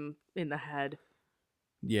hitting him in the head.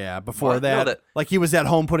 Yeah, before Well, no, that, like he was at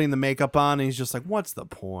home putting the makeup on, and he's just like, "What's the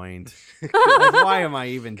point? Like, why am I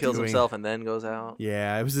even kills doing?" himself and then goes out.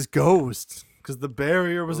 Yeah, it was this ghost because the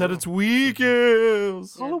barrier was at its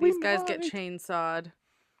weakest. Yeah, these guys get chainsawed.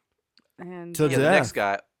 And To Yeah, the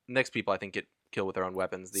death. next people I think get killed with their own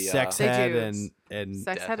weapons. The Sex They head do. and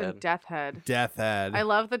Sex Death Head and Head. Death Head. death head. I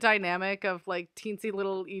love the dynamic of like teensy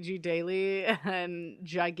little E.G. Daily and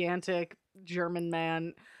gigantic German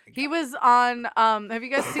man. He was on have you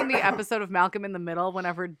guys seen the episode of Malcolm in the Middle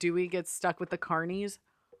whenever Dewey gets stuck with the carnies?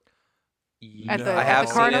 At the- I at have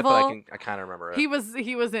the seen it, but carnival? I kind of remember it. He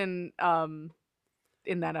was in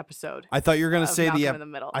that episode. I thought you were gonna of say Malcolm the. in the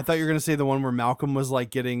Middle. I thought you were gonna say the one where Malcolm was like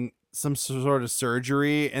getting some sort of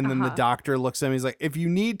surgery, and then the Uh-huh. doctor looks at him. He's like, "If you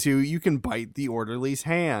need to, you can bite the orderly's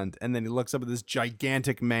hand." And then he looks up at this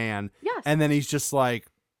gigantic man, Yes. and then he's just like,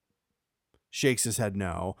 shakes his head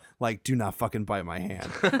no, like, "Do not fucking bite my hand."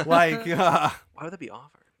 Like, Why would that be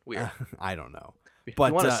offered? Weird. I don't know. If But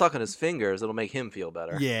you want to uh, suck on his fingers, it'll make him feel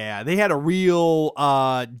better. yeah, they had a real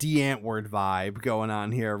D. Antwoord vibe going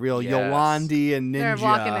on here. Real Yes. Yolandi and Ninja. They're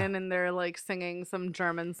walking in and they're like singing some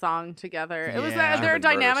German song together. It was Yeah. their German murder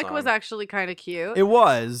dynamic was song. actually kind of cute. It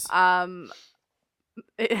was.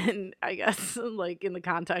 And I guess like in the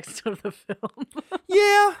context of the film.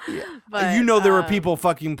 Yeah. But, You know there were people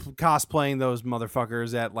fucking cosplaying those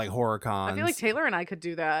motherfuckers at like horror cons. I feel like Taylor and I could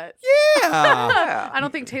do that. Yeah. I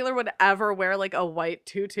don't think Taylor would ever wear like a white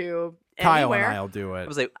tutu Kyle anywhere. and I'll do it. I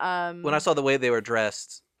was like, when I saw the way they were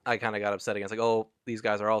dressed, I kind of got upset against, like, oh, these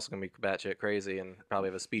guys are also gonna be batshit crazy and probably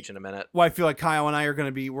have a speech in a minute. Well, I feel like Kyle and I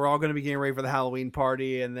we're all gonna be getting ready for the Halloween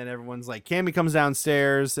party, and then everyone's like, Cammy comes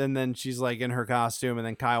downstairs, and then she's like in her costume, and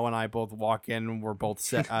then Kyle and I both walk in, and we're both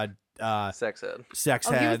Sex head. Oh, he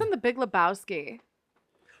was in The Big Lebowski.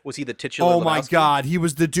 Was he the titular? Oh my Lebowski? God, he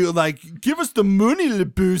was the dude. Like, give us the money,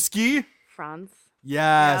 Lebowski. Franz.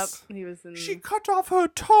 Yes. Yep, he was in She cut off her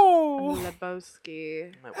toe.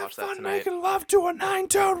 Lebowski. I might watch that Fun tonight. making love to a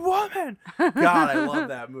 9-toed woman. God, I love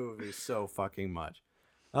that movie so fucking much.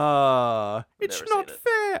 It's Never not seen it.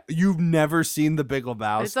 fair. You've never seen The Big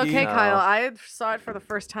Lebowski? It's okay, No. Kyle. I saw it for the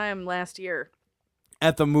first time last year.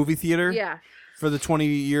 At the movie theater? Yeah. For the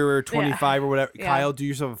 20-year or 25 or whatever. Yeah. Kyle, do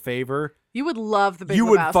yourself a favor. You would love The Big Lebowski. You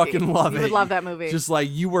would fucking love it. You would love that movie. Just like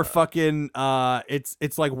you were fucking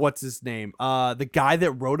it's like, what's his name? The guy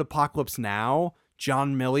that wrote Apocalypse Now,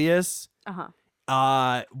 John Milius.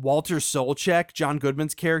 Walter Solchek, John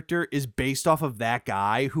Goodman's character, is based off of that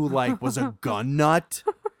guy who like was a gun nut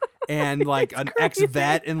and like an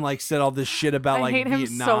ex-vet and like said all this shit about I like hate him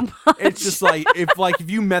Vietnam. so much. It's just like if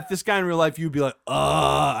you met this guy in real life, you'd be like,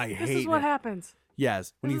 I hate This is what him. happens.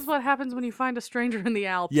 Yes. This is what happens when you find a stranger in the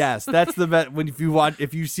Alps. Yes, that's the bet. When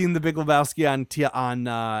if you've seen The Big Lebowski on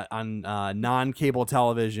non-cable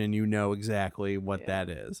television, you know exactly what that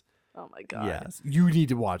is. Oh my God. Yes, you need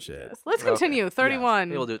to watch it. Yes. Let's continue. 31.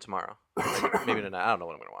 Maybe we'll do it tomorrow. Maybe tonight. I don't know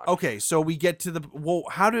what I'm gonna watch. Okay, so we get to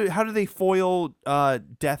how do they foil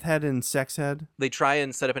Death Head and Sex Head? They try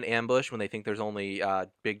and set up an ambush when they think there's only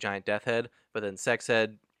big giant Death Head, but then Sex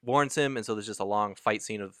Head warns him, and so there's just a long fight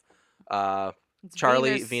scene of It's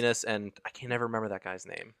Charlie, Venus, and I can never remember that guy's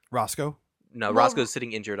name. Roscoe? No, Well- Roscoe's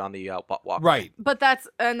sitting injured on the walkway. Right. But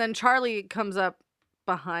and then Charlie comes up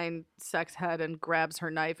behind Sex Head and grabs her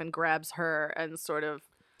knife and grabs her and sort of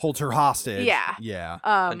Holds her hostage. Yeah. Yeah.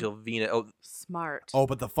 Until Venus. Oh, smart. Oh,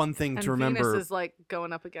 but the fun thing and to remember. Venus is like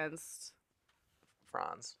going up against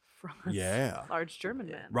Franz. Yeah. Large German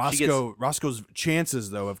man. Roscoe's chances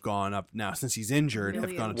though have gone up now since he's injured.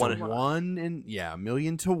 Have gone up to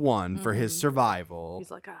 1 to 1 for his survival. He's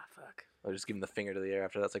like, fuck. I'll just give him the finger to the air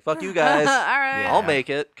after that. It's like, fuck you guys. All right. I'll make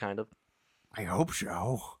it, kind of. I hope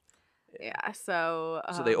so. Yeah, so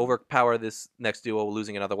So they overpower this next duo,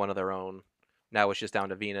 losing another one of their own. Now it's just down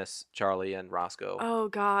to Venus, Charlie, and Roscoe. Oh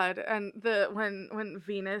God! And when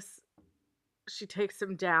Venus, she takes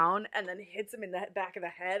him down and then hits him in the back of the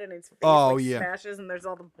head, and his face smashes, and there's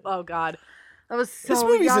all the God, that was so. This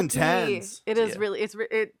movie's yucky. intense. It is really.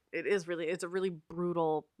 It's a really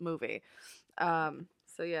brutal movie.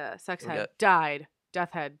 So yeah, Sex Head died.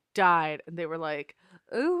 Death Head died, and they were like,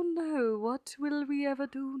 "Oh no, what will we ever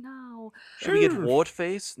do now?" Should we get Wart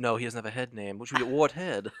Face? No, he doesn't have a head name. Should we get Wart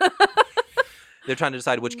Head? They're trying to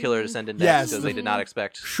decide which killer to send in next because they did not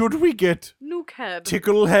expect. Should we get Nuke Head,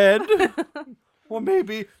 Tickle Head, or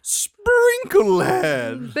maybe Sprinkle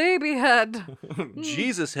Head, Baby Head?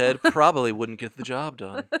 Jesus Head probably wouldn't get the job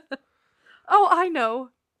done. Oh, I know.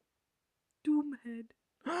 Doom Head.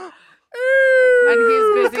 And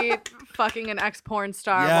he's busy fucking an ex-porn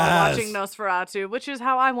star while watching Nosferatu, which is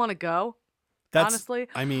how I want to go. Honestly,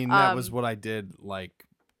 I mean, that was what I did like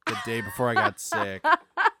the day before I got sick.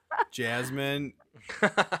 Jasmine,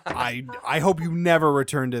 I hope you never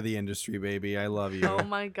return to the industry, baby. I love you. Oh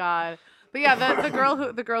my God. But yeah, the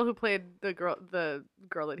girl who played the girl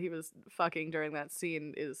that he was fucking during that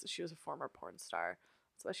scene she was a former porn star.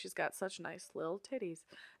 That's why she's got such nice little titties.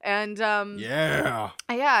 And that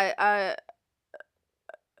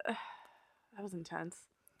was intense.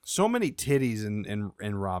 So many titties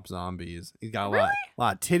in Rob Zombies. He's got a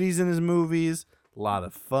lot of titties in his movies. A lot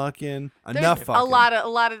of fucking. Enough fucking. A lot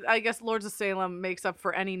of. I guess Lords of Salem makes up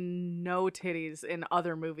for any no titties in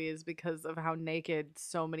other movies because of how naked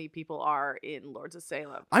so many people are in Lords of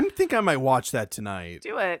Salem. I think I might watch that tonight.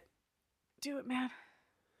 Do it, man.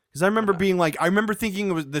 Because I remember being like, I remember thinking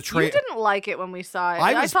it was the trailer. You didn't like it when we saw it.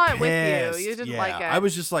 I saw pissed. it with you. You didn't like it. I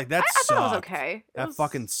was just like, that sucked. I thought it was okay. That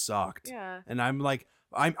fucking sucked. Yeah. And I'm like,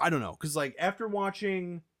 I don't know. Because like after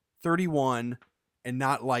watching 31 and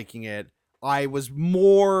not liking it, I was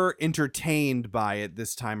more entertained by it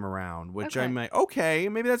this time around, which I'm like, okay,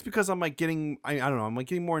 maybe that's because I'm like getting, I don't know, I'm like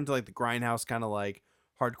getting more into like the grindhouse kind of like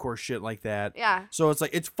hardcore shit like that. Yeah. So it's like,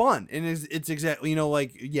 it's fun. And it's exactly, you know,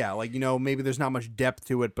 like, yeah, like, you know, maybe there's not much depth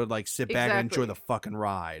to it, but like sit back and enjoy the fucking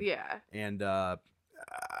ride. Yeah. And,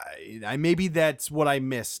 I maybe that's what I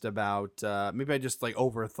missed about, maybe I just like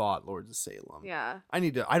overthought Lords of Salem. Yeah. I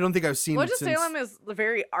don't think I've seen Lords it of since. Salem is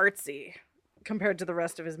very artsy compared to the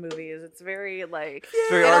rest of his movies. It's very like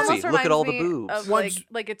It's very artsy. Look at all the boobs. Of,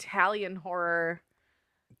 like Italian horror.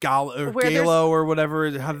 Galo or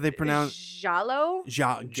whatever. How do they pronounce? Jalo?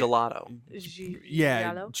 Gelato. Yeah,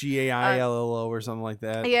 Giallo? Giallo or something like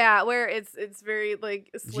that. Yeah, where it's very like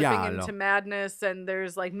slipping Giallo. into madness, and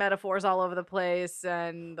there's like metaphors all over the place,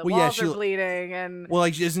 and the Well, yeah, walls she- are bleeding, and Well,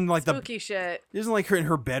 like isn't like spooky shit. isn't like her in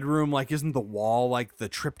her bedroom, like isn't the wall like the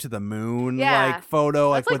trip to the moon Yeah. like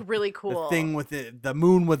photo, That's like like with really cool. the thing with the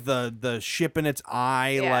moon with the ship in its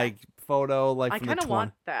eye, Yeah. like photo, like I from kind the of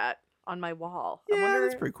want that on my wall. I Yeah, wonder,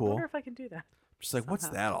 that's pretty cool. I wonder if I can do that. Just like, what's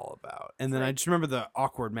somehow. that all about? And It's then I like- just remember the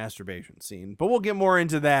awkward masturbation scene, but we'll get more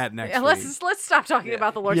into that next Yeah, week. let's stop talking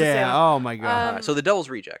about the Lords of Yeah. Salem. Oh my god. Alright, so the Devil's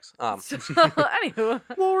Rejects. So, anywho,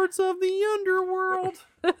 Lords of the Underworld.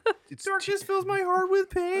 Darkness fills my heart with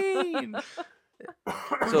pain.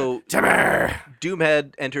 So Timber.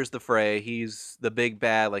 Doomhead enters the fray. He's the big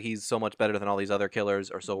bad. Like he's so much better than all these other killers,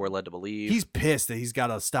 or so we're led to believe. He's pissed that he's got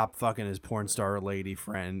to stop fucking his porn star lady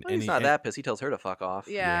friend. Well, he's not that pissed. He tells her to fuck off.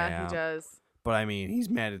 yeah, Yeah. he does. But I mean, he's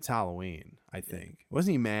mad it's Halloween, I think.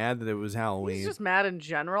 Wasn't he mad that it was Halloween? He's just mad in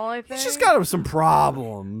general, I think. He's just got some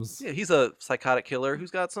problems. Yeah, he's a psychotic killer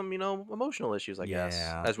who's got some, emotional issues, I guess.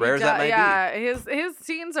 Yeah. As rare as that may yeah, his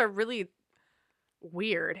scenes are really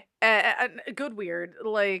weird. Good weird.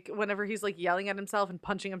 Like whenever he's like yelling at himself and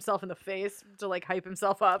punching himself in the face to like hype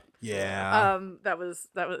himself up. Yeah. That was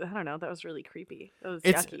I don't know, that was really creepy. That was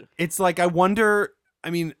It's yucky. it's like I wonder,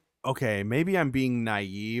 I mean, okay, maybe I'm being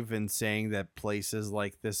naive in saying that places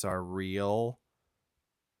like this are real,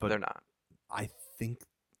 be. They're not. I think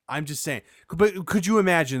I'm just saying. But could you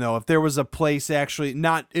imagine though if there was a place actually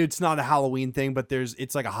it's not a Halloween thing, but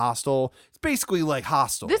it's like a hostel. It's basically like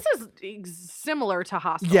Hostel. This is similar to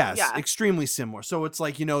Hostel. Yes, Yeah. extremely similar. So it's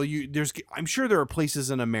like, I'm sure there are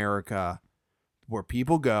places in America where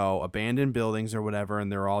people go, abandoned buildings or whatever,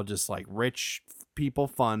 and they're all just like rich people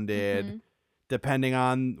funded, Mhm. depending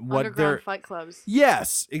on what Underground they're. fight clubs.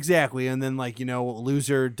 Yes, exactly. And then like,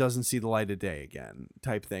 loser doesn't see the light of day again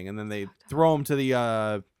type thing. And then they throw him to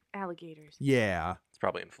the, Alligators. yeah. It's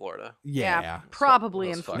probably in Florida. Yeah. Probably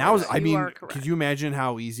Those in fuckers. Florida. Now, I You mean, are correct. could you imagine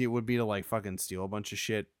how easy it would be to like fucking steal a bunch of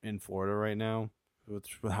shit in Florida right now with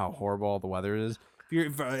how horrible all the weather is?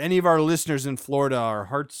 If any of our listeners in Florida, our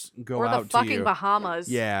hearts go or out the fucking to you. Bahamas.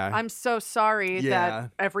 Yeah. I'm so sorry Yeah.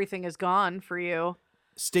 that everything is gone for you.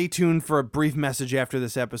 Stay tuned for a brief message after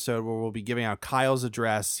this episode where we'll be giving out Kyle's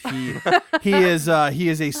address. He is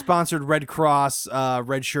a sponsored Red Cross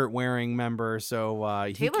red shirt wearing member.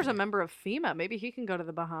 So Taylor's a member of FEMA. Maybe he can go to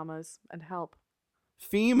the Bahamas and help.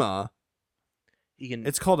 FEMA. He can.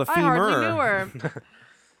 It's called a I hardly knew femur. her.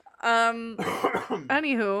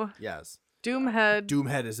 Anywho, Yes. Doomhead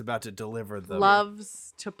Doomhead is about to deliver the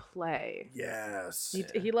loves to play. Yes.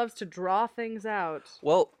 He loves to draw things out.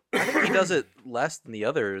 Well, I think he does it less than the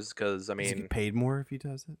others because I Does he mean, get paid more if he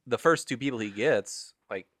does it? the first two people he gets,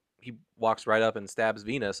 like he walks right up and stabs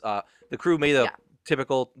Venus. The crew made a Yeah.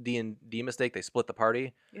 typical D&D mistake. They split the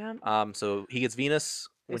party. Yeah. So he gets Venus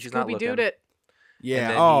when They she's not looking. Scooby-Dooed it. Yeah.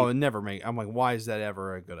 then Oh, he- it never make. I'm like, why is that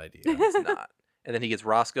ever a good idea? It's not. And then he gets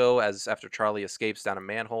Roscoe after Charlie escapes down a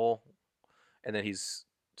manhole, and then he's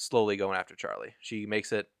slowly going after Charlie. She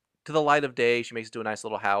makes it to the light of day. She makes it to a nice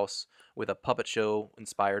little house with a puppet show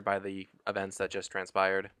inspired by the events that just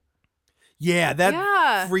transpired. Yeah, that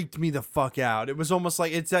Yeah. freaked me the fuck out. It was almost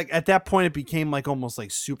like it's like at that point it became like almost like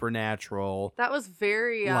supernatural. That was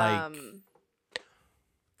very Like-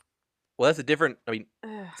 Well, that's a different. I mean,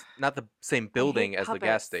 ugh. not the same building as the gas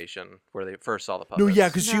puppets. station where they first saw the puppets. No, yeah,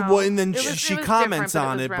 because she No, and then it was- she it was comments different,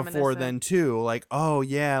 on but it it was before then reminiscent. too. Like, oh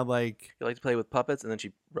yeah, like She liked to play with puppets, and then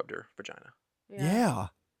she rubbed her vagina. yeah,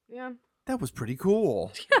 Yeah. that was pretty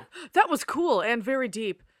cool. That was cool and very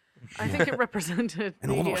deep. I think it represented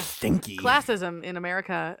And a little the stinky. classism in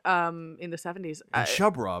America in the 70s. And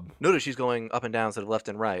shub rub. Notice she's going up and down instead of left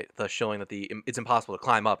and right, thus showing that it's impossible to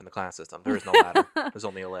climb up in the class system. There is no ladder. There's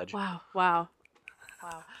only a ledge. Wow.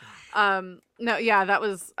 No, yeah,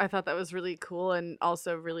 I thought that was really cool and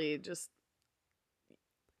also really just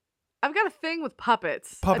I've got a thing with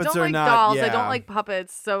puppets. Puppets I don't are like not- dolls. I yeah. don't like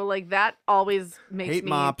puppets. So like that always makes Hate me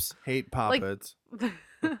mops, hate puppets. the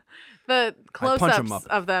punch 'em close-ups up.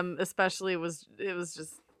 of them especially it was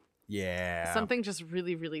just Yeah. something just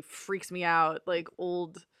really, really freaks me out. Like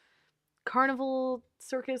old carnival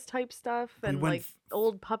circus type stuff We and went like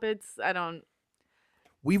old puppets. I don't.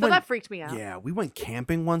 We So went, that freaked me out. Yeah, we went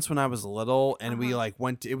camping once when I was little, and we like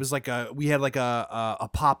went. It was like we had like a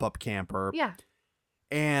pop up camper. Yeah.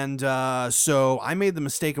 And so I made the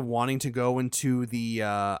mistake of wanting to go into the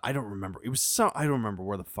I don't remember. It was I don't remember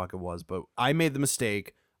where the fuck it was, but I made the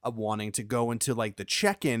mistake of wanting to go into like the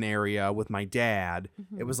check-in area with my dad.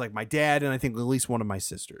 It was like my dad and I think at least one of my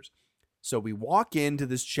sisters. So we walk into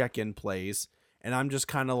this check-in place, and I'm just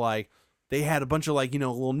kind of like, they had a bunch of like,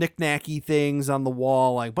 little knick-knacky things on the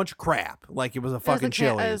wall, like a bunch of crap, like it was a fucking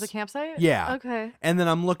Chili's. As a campsite? Yeah. Okay. And then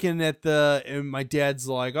I'm looking at and my dad's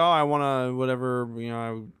like, oh, I want to whatever,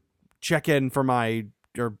 check in for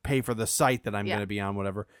or pay for the site that I'm going to be on,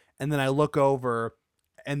 whatever. And then I look over,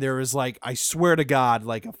 and there is like, I swear to God,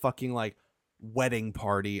 like a fucking like wedding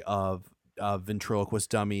party of ventriloquist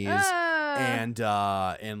dummies and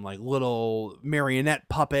like little marionette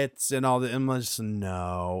puppets and all that. And I'm just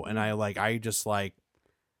no. And I just like,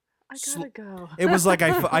 I gotta go. it was like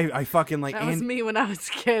I fucking like that was me when I was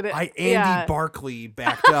a kid. Andy Barkley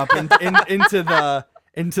backed up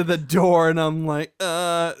into the door, and I'm like,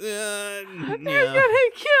 you're gonna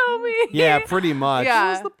kill me. Yeah, pretty much.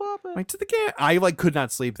 Yeah. Like to the game. I like could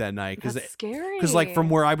not sleep that night because scary. Because like from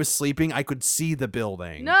where I was sleeping, I could see the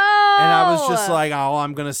building. No. And I was just like, oh,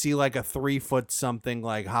 I'm gonna see like a 3-foot something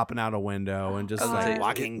like hopping out a window and just like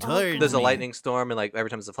walking towards There's a me. lightning storm, and like every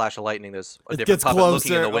time there's a flash of lightning, there's a It different gets puppet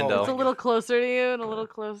looking in the closer. window. It's a little closer to you and a little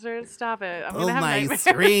closer. Stop it. I'm Oh, gonna have my nightmares.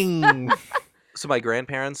 string. So my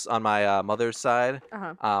grandparents on my mother's side,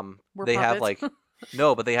 Were they have puppets? like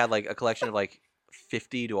no, but they had like a collection of like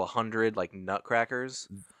 50 to 100 like nutcrackers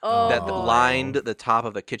that Oh. lined the top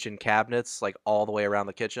of the kitchen cabinets like all the way around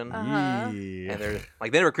the kitchen. Uh-huh. Yeah. And they're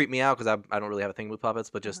like they never creep me out because I don't really have a thing with puppets,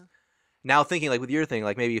 but just now thinking like with your thing,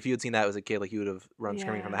 like maybe if you had seen that as a kid, like you would have run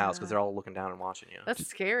screaming from the house because they're all looking down and watching you. That's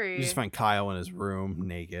scary. You just find Kyle in his room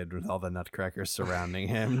naked with all the nutcrackers surrounding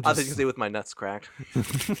him. I think you can say with my nuts cracked. My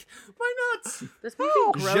nuts. This movie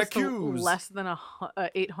grossed J'accuse. less than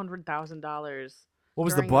 $800,000. What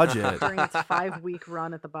was the during budget? during its 5-week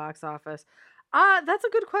run at the box office? That's a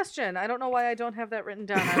good question. I don't know why I don't have that written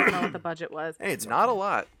down. I don't know what the budget was. Hey, It's not a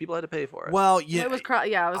lot. People had to pay for it. Well, yeah, It was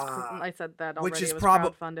I said that already. which is it was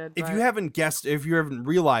probably crowdfunded. if but- you haven't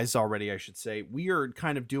realized already, I should say we are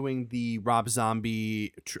kind of doing the Rob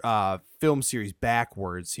Zombie film series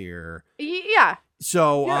backwards here. Yeah.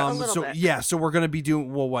 So Yeah, a little bit. so we're gonna be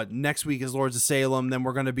doing what next week is Lords of Salem, then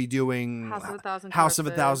we're gonna be doing House of a Thousand House of a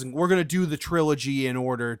Corpses. Thousand. We're gonna do the trilogy in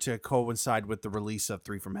order to coincide with the release of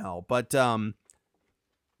Three from Hell, but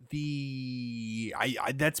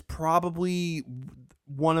that's probably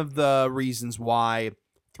one of the reasons why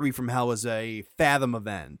Three from Hell is a Fathom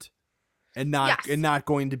event and not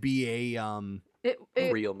going to be a It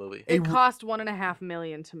real movie. It cost $1.5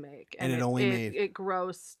 million to make, And it only made- it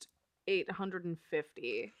grossed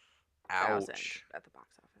 $850,000 Ouch. at the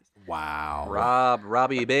box office. wow.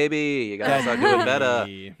 Robbie, baby, you gotta start doing better.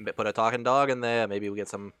 Hey. Put a talking dog in there. Maybe we get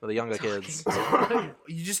some of the younger kids.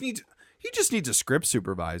 He just needs a script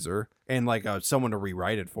supervisor and like someone to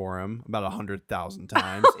rewrite it for him about 100,000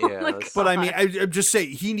 times. Yeah, my that's- But I mean, I'm just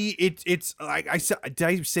saying it's like I said. Did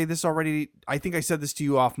I say this already? I think I said this to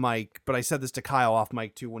you off mic, but I said this to Kyle off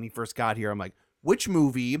mic too when he first got here. I'm like, which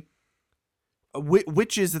movie?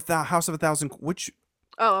 Which is the House of a Thousand? Which?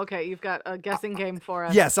 Oh, okay. You've got a guessing game for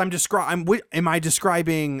us. Yes, am I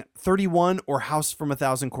describing 31 or House from a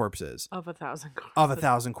Thousand Corpses? Of 1,000 corpses. Of a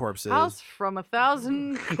Thousand Corpses. House from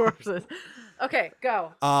 1,000 corpses. Okay,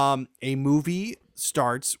 go. A movie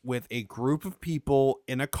starts with a group of people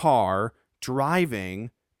in a car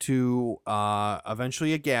driving to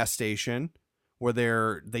eventually a gas station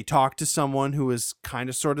where they talk to someone who is kind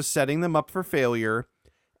of sort of setting them up for failure.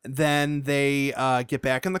 Then they get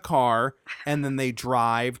back in the car and then they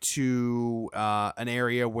drive to an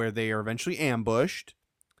area where they are eventually ambushed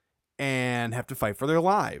and have to fight for their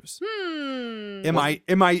lives. Am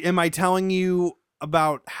I telling you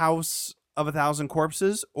about House of a Thousand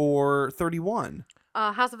Corpses or 31?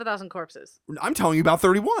 House of 1,000 corpses. I'm telling you about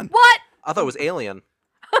 31. What? I thought it was Alien.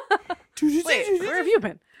 Wait, where have you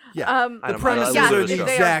been? Yeah. I the don't know. premises Yeah, are the they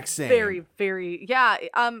exact same. Very, very. Yeah.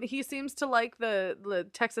 He seems to like the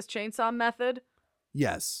Texas Chainsaw Method.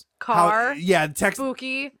 Yes. Car.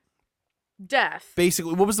 Spooky. Death.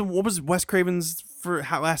 Basically, what was Wes Craven's for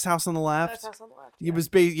Last House on the Left? Last House on the Left. It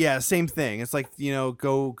was same thing. It's like,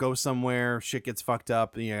 go somewhere, shit gets fucked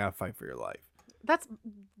up, and you gotta fight for your life. That's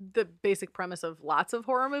the basic premise of lots of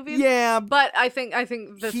horror movies. Yeah, but I think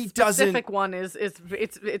the he specific one is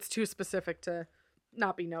it's too specific to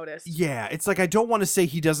not be noticed. Yeah, it's like I don't want to say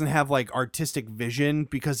he doesn't have like artistic vision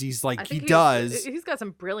because he's like I he think does. He's got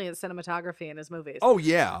some brilliant cinematography in his movies. Oh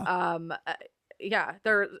yeah. Yeah,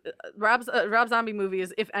 they're Rob Zombie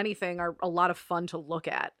movies, if anything, are a lot of fun to look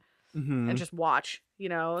at and just watch.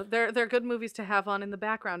 They're good movies to have on in the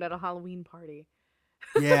background at a Halloween party.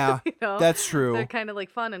 Yeah, You know? that's true. They're kind of like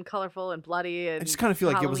fun and colorful and bloody. And I just kind of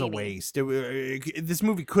feel like it was a Halloween-y. waste. This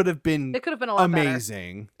movie could have been It could have been a lot better.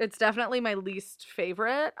 amazing. It's definitely my least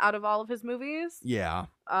favorite out of all of his movies. Yeah.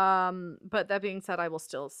 But that being said, I will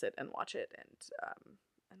still sit and watch it, and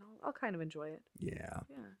I'll kind of enjoy it. Yeah.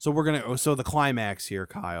 Yeah. So we're gonna. So the climax here,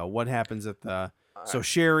 Kyle. What happens at the? So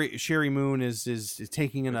Sherry Moon is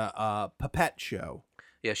taking in a puppet show.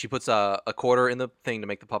 Yeah, she puts a quarter in the thing to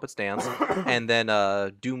make the puppets dance, and then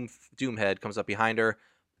Doomhead comes up behind her,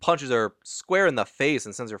 punches her square in the face,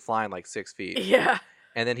 and sends her flying like 6 feet. Yeah.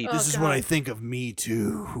 And then he. This is what I think of Me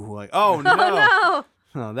Too. Like, oh no, Oh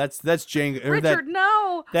no, that's Django. no, or Richard,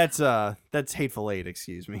 no. That's Hateful Eight.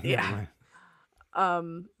 Excuse me. Yeah.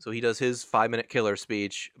 So he does his 5-minute killer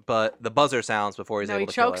speech, but the buzzer sounds before he's No, able he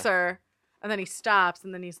to kill chokes her. her, and then he stops,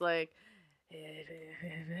 and then he's like,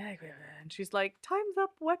 and she's like, "Time's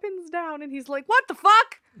up, weapons down," and he's like, "What the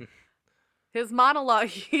fuck?" His monologue,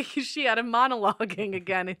 she had him monologuing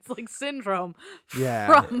again. It's like Syndrome Yeah.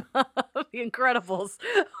 from The Incredibles.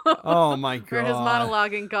 Oh my god. Where his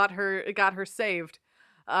monologuing got her saved.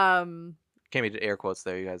 Came into air quotes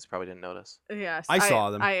there. You guys probably didn't notice. Yes, I saw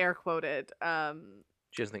them. I air quoted.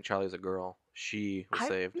 She doesn't think Charlie's a girl. She was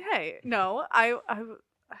saved. Hey, no, I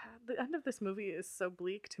the end of this movie is so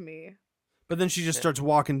bleak to me. But then she just starts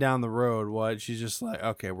walking down the road. What? She's just like,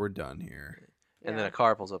 okay, we're done here. And then a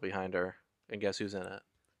car pulls up behind her, and guess who's in it?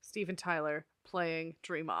 Steven Tyler playing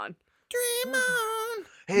Dream On. Dream on.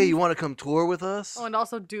 Hey, you want to come tour with us? Oh, and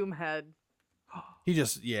also Doomhead. He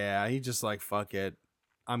just like, fuck it.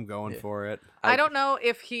 I'm going for it. I don't know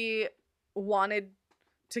if he wanted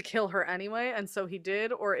to kill her anyway, and so he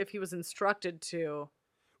did, or if he was instructed to.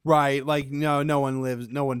 Right, like no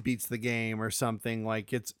one beats the game or something.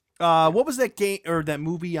 Like it's what was that game or that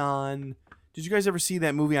movie on? Did you guys ever see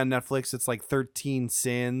that movie on Netflix? It's like 13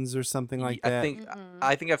 Sins or something like that.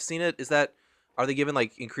 I think I've seen it. Are they given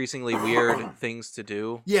like increasingly weird things to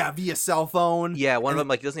do? Yeah, via cell phone. Yeah, one of them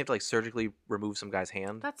like doesn't he have to like surgically remove some guy's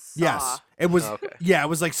hand? That's Yes, it was. Oh, okay. Yeah, it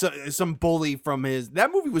was like some bully from his.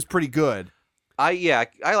 That movie was pretty good. I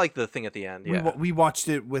like the thing at the end. Yeah, We watched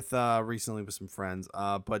it with recently with some friends.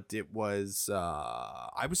 But it was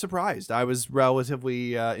I was surprised. I was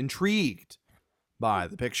relatively intrigued by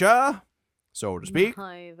the picture, so to speak.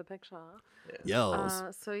 Hi, the picture. Yes.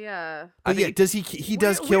 So yeah. But yeah, does he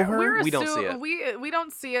does kill her? We don't see it. We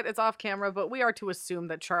don't see it. It's off camera, but we are to assume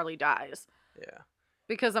that Charlie dies. Yeah.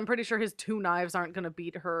 Because I'm pretty sure his 2 knives aren't going to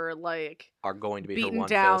beat her like. Are going to be her beaten one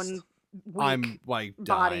down. fist. Weak I'm like body.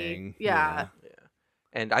 dying. Yeah.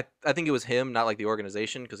 And I think it was him, not like the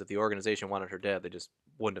organization, because if the organization wanted her dead, they just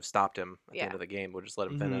wouldn't have stopped him at the end of the game. Would just let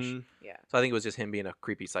him finish. Mhm. Yeah. So I think it was just him being a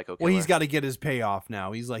creepy psycho killer. Well, he's got to get his payoff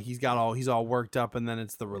now. He's all worked up, and then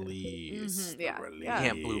it's the release. Mhm, yeah, The release. yeah. You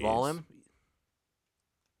can't blue ball him.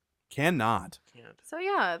 Cannot. So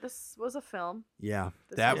yeah, this was a film. Yeah,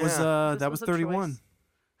 This that was- was this that was was a 31. choice.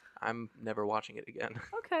 I'm never watching it again.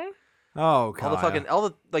 Okay. Oh, all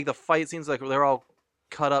the like the fight scenes, like they're all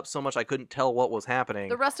cut up so much I couldn't tell what was happening.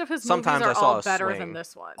 The rest of his Sometimes movies are I saw all a better swing. than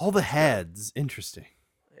this one. all the heads. Interesting.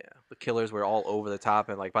 Yeah, the killers were all over the top,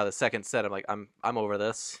 and like by the second set, I'm like, I'm over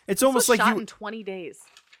this. It's This almost was like shot you. in 20 days.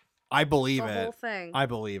 I believe The it. whole thing. I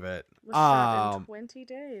believe it. Was shot in 20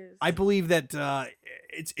 days. I believe that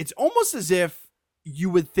it's almost as if you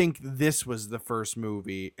would think this was the first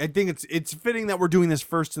movie. I think it's fitting that we're doing this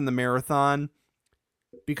first in the marathon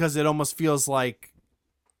because it almost feels like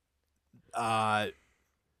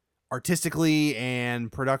artistically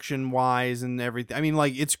and production wise and everything. I mean,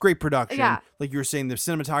 like it's great production. Yeah. Like you were saying, the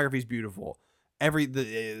cinematography is beautiful.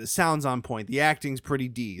 The sound's on point. The acting's pretty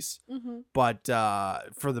decent. Mm-hmm. But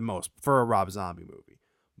for a Rob Zombie movie.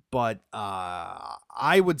 But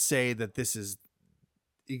I would say that this is,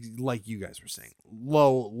 like you guys were saying,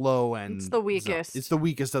 low end. It's the weakest. It's the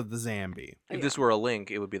weakest of the Zambi. If this were a link,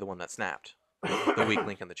 it would be the one that snapped. The weak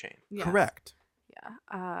link in the chain. Yeah. Correct.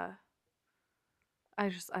 Yeah.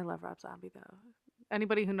 I love Rob Zombie though.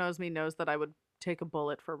 Anybody who knows me knows that I would take a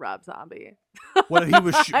bullet for Rob Zombie. What if he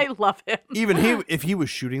was? I love him. Even if he was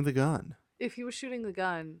shooting the gun. If he was shooting the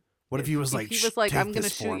gun. What if he was like? He was like, "Take I'm gonna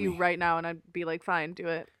this for shoot you me." right now, and I'd be like, fine, do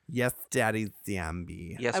it. Yes, Daddy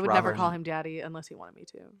Zombie. Yes, I would Robert. never call him daddy unless he wanted me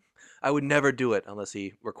to. I would never do it unless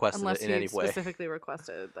he requested Unless it in he any way. specifically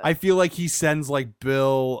requested that. I feel like he sends like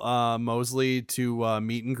Bill Mosley to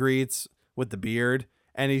meet and greets with the beard,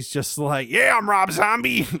 and he's just like, "Yeah, I'm Rob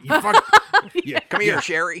Zombie. You fuck, Come here,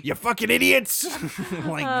 Sherry. you fucking idiots!"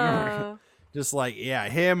 Like, Uh, just like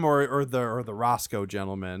him or the Roscoe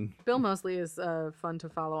gentleman. Bill Mosley is fun to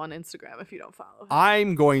follow on Instagram if you don't follow him.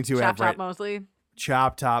 I'm going to Chop have Chop Mosley.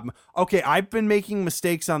 Chop Top. Okay, I've been making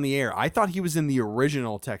mistakes on the air. I thought he was in the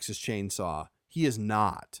original Texas Chainsaw. He is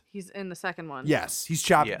not. He's in the second one. Yes, he's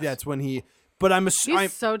Chop. Yes. That's when he. But I'm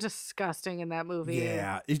He's so disgusting in that movie.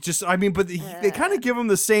 Yeah, it's just. I mean, but they kind of give him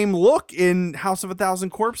the same look in House of a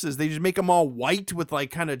Thousand Corpses. They just make him all white with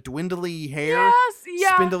like kind of dwindly hair, Yes,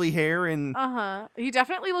 yeah. spindly hair, and He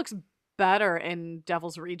definitely looks better in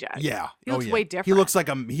Devil's Rejects. yeah, He looks yeah. way different. He looks like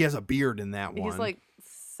he has a beard in that one. He's like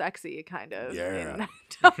sexy, kind of. Yeah. In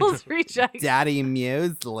Devil's Rejects. Daddy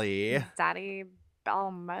Muesli. Daddy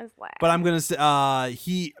Bell Mosley. But I'm gonna say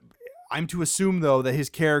I'm to assume though that his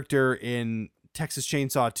character in Texas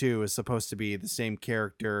Chainsaw 2 is supposed to be the same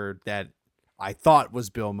character that I thought was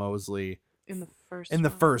Bill Moseley in the first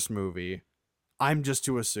first movie. I'm just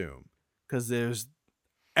to assume because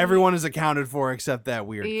everyone is accounted for except that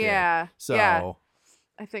weird Yeah. kid. So yeah.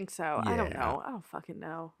 I think so. I don't Yeah. know. I don't fucking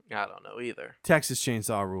know. I don't know either. Texas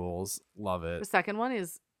Chainsaw rules. Love The it. second one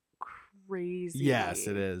is crazy. Yes,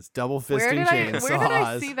 it is. Double Where fisting chainsaws. where did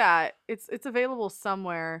I see that? It's available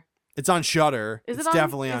somewhere. It's on Shudder. Is it's it on,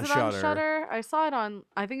 definitely is on it Shudder. on Shudder? I saw it on.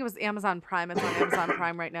 I think it was Amazon Prime. It's on Amazon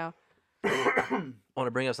Prime right now. I want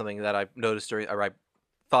to bring up something that I noticed or I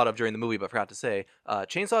thought of during the movie, but forgot to say.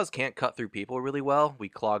 Chainsaws can't cut through people really well. We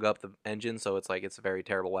clog up the engine, so it's like it's a very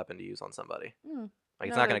terrible weapon to use on somebody. Like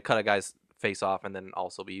it's not going to cut a guy's face off and then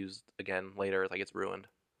also be used again later. Like it's ruined.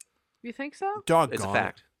 You think so? Doggone It's a it.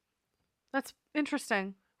 fact. That's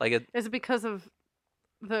interesting. Like Is it because of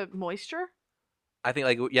the moisture? I think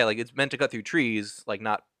like it's meant to cut through trees, like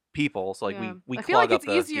not people. So like Yeah. we I feel like clog it's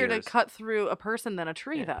up the easier gears. to cut through a person than a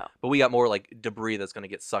tree, Yeah. though. But we got more like debris that's going to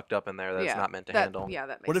get sucked up in there that's Yeah, not meant to that- handle. Yeah,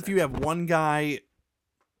 that makes What if you have one guy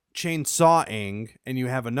chainsawing and you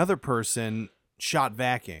have another person shot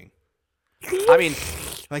vacking? I mean,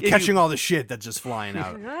 Like if catching you- all the shit that's just flying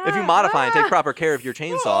out. if you modify and take proper care of your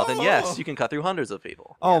chainsaw, then yes, you can cut through hundreds of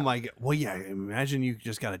people. Oh my god! Well, yeah. Imagine you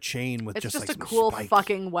just got a chain with It's just just like a some cool spike.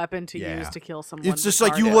 fucking weapon to Yeah. use to kill someone. It's just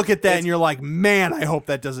like you retarded. look at that and you're like, man, I hope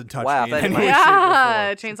that doesn't touch Wow, me. that in is- any way,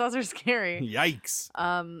 Yeah, shape, chainsaws are scary. or form.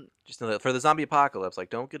 Yikes! Just know that for the zombie apocalypse, like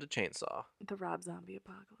don't get a chainsaw. The Rob Zombie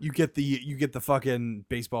apocalypse. You get the fucking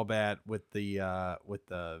baseball bat with the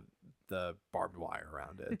barbed wire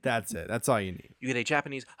around it. That's it. That's all you need. You get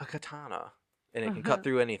a katana, and it can cut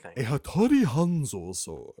through anything. A Hattori Hanzo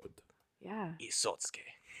sword. Yeah. Isotsuke.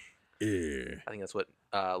 Eh. I think that's what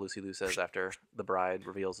Lucy Liu says after the bride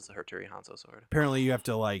reveals it's a Hattori Hanzo sword. Apparently, you have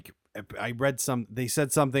to like. I read they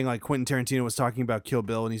said something like Quentin Tarantino was talking about Kill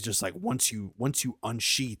Bill, and he's just like, once you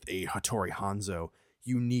unsheath a Hattori Hanzo,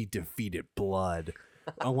 you need to feed it blood,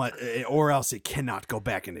 or else it cannot go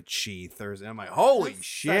back in its sheath. And I'm like, holy That's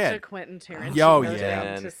shit! Such a Quentin Tarantino Yo, thing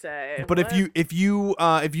yeah. to say. But What?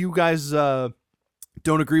 if you guys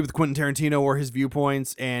don't agree with Quentin Tarantino or his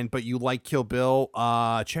viewpoints, but you like Kill Bill,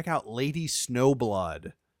 check out Lady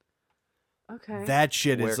Snowblood. Okay. That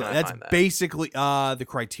shit Where is can I that's find that? basically the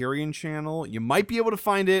Criterion Channel. You might be able to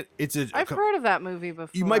find it. I've heard of that movie before.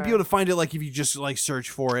 You might be able to find it like if you just like search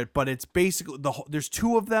for it, but it's basically there's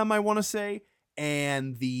two of them I want to say,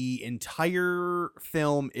 and the entire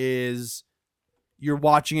film is you're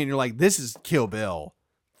watching it and you're like, this is Kill Bill.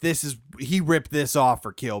 He ripped this off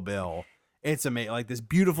for Kill Bill. It's amazing. Like this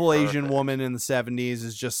beautiful Asian woman in the 70s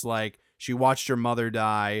is just like she watched her mother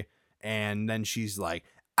die, and then she's like,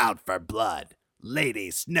 out for blood, Lady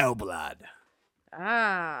Snowblood.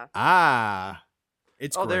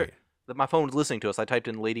 It's great. My phone was listening to us. I typed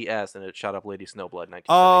in Lady S and it shot up Lady Snowblood 1973.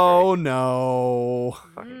 Oh no,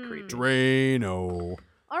 Fucking creepy. Drano.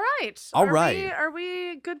 All right. All right. Are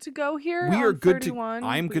we good to go here? We on are good to- 31?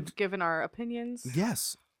 I'm We've good- Given our opinions.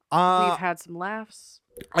 Yes. We've had some laughs.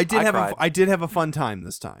 I did cried. have a fun time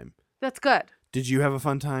this time. That's good. Did you have a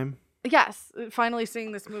fun time? Yes. Finally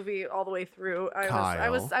seeing this movie all the way through. I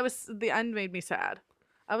Kyle. was. The end made me sad.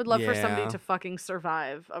 I would love for somebody Yeah. to fucking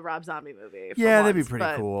survive a Rob Zombie movie. for Yeah, that'd be once, pretty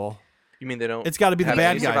but cool. You mean they don't? It's got to be the have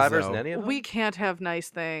bad any guys survivors though. in any of them? We can't have nice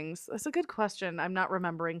things. That's a good question. I'm not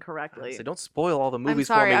remembering correctly. So don't spoil all the movies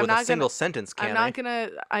sorry, for me I'm with a not single gonna- sentence, can I'm not gonna.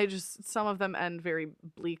 Some of them end very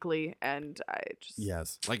bleakly, and I just.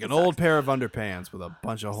 Yes, like an old pair of underpants with a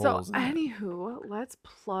bunch of So, holes in it. anywho, let's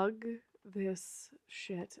plug this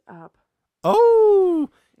shit up.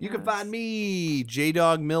 Oh, you can Yes. find me,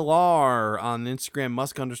 JDog Millar, on Instagram,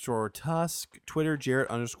 Musk_Tusk, Twitter,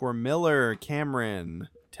 Jarrett_Miller. Cameron,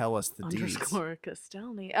 tell us the deeds. _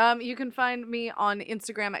 Castelny. You can find me on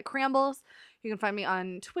Instagram at Crambles. You can find me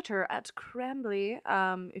on Twitter at Crambly,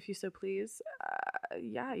 if you so please.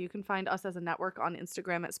 Yeah, you can find us as a network on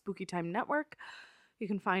Instagram at Spooky Time Network. You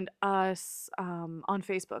can find us on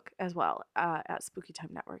Facebook as well at Spooky Time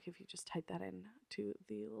Network. If you just type that in to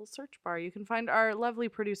the little search bar, you can find our lovely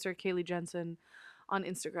producer Kaylee Jensen on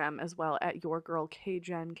Instagram as well at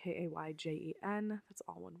YourGirlKjen, Kayjen. That's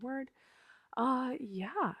all one word.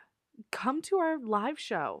 Yeah, come to our live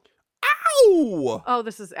show. Ow! Oh,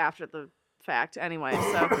 this is after the fact anyway,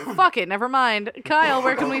 so fuck it, never mind. Kyle,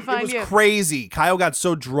 where can we find It you? was crazy. Kyle got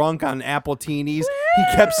so drunk on apple teenies, he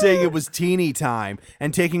kept saying it was teeny time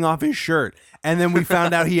and taking off his shirt. And then we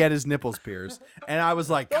found out he had his nipples pierced. And I was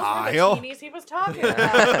like, Those were the Kyle. teenies he was talking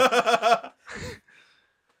about.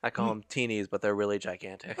 I call them teenies, but they're really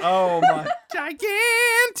gigantic. Oh my.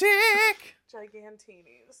 Gigantic.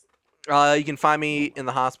 Gigantinis. You can find me in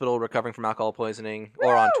the hospital recovering from alcohol poisoning,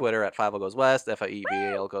 or on Twitter at 50 Goes West,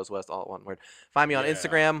 FIEVAL Goes West, all one word. Find me on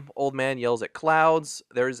Instagram, Old Man Yells at Clouds.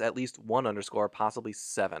 There's at least 1 underscore, possibly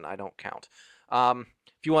 7. I don't count.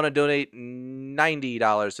 If you want to donate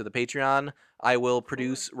 $90 to the Patreon, I will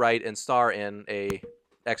produce, write, and star in a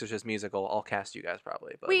Exorcist musical. I'll cast you guys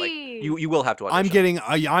probably, but like you will have to audition.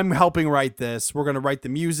 I'm helping write this. We're gonna write the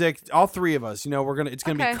music. All 3 of us. You know, it's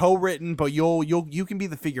gonna be co-written, but you can be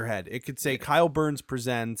the figurehead. It could say Kyle Burns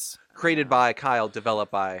presents. Created by Kyle,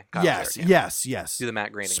 developed by Kyle. Yes. Do the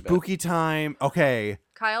Matt Groening. Spooky Time. Okay.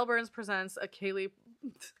 Kyle Burns presents a Kaylee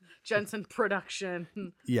Jensen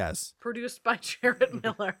production. Yes. Produced by Jared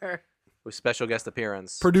Miller. With special guest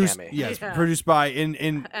appearance. Produced. Cammy. Yes. Yeah. Produced by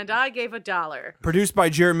And I gave $1. Produced by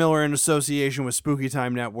Jared Miller in association with Spooky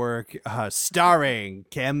Time Network, starring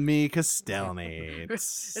Cammy Castellani.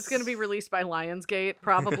 It's going to be released by Lionsgate,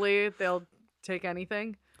 probably. They'll take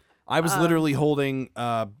anything. I was literally holding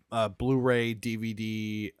a Blu-ray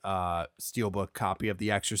DVD steelbook copy of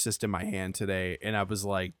The Exorcist in my hand today, and I was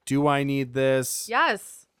like, "Do I need this?"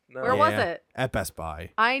 Yes. No. Where was it? At Best Buy.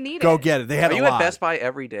 I need it. Go get it. They had Are a you lot. at Best Buy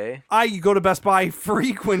every day? I go to Best Buy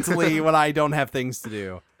frequently when I don't have things to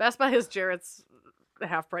do. Best Buy is Jared's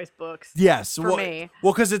half-price books. Yes, for me.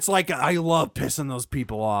 Well, because it's like I love pissing those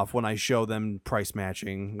people off when I show them price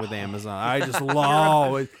matching with Amazon. I just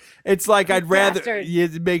love it. It's like I'd rather. Bastard.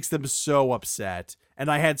 It makes them so upset. And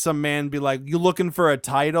I had some man be like, "You looking for a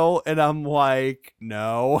title?" And I'm like,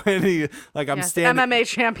 "No." And he like, I'm standing. MMA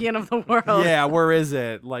champion of the world. Yeah, where is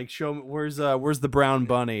it? Like, show me. Where's the brown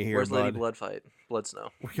bunny here? Where's Lady bud? Blood Fight? Blood Snow.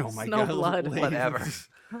 Oh my Snow god, Blood. Whatever.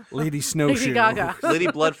 Lady Snowshoe. Lady Gaga. Lady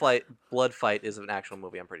Blood Fight is an actual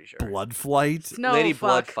movie, I'm pretty sure. Blood Flight. Snow Lady fuck.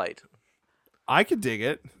 Blood Fight. I could dig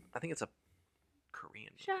it. I think it's a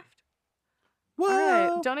Korean. Shaft. Well, All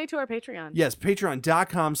right. Donate to our Patreon. Yes,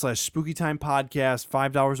 patreon.com/spookytimepodcast.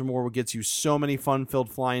 $5 or more will get you so many fun-filled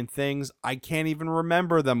flying things. I can't even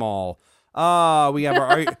remember them all. We have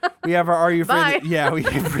our Are You Bye. Afraid? Yeah, I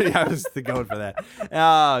was going for that.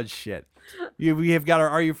 Oh shit. We have got our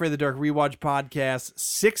Are You Afraid of the Dark rewatch podcast.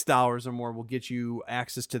 $6 or more will get you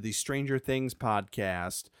access to the Stranger Things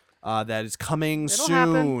podcast. That is coming It'll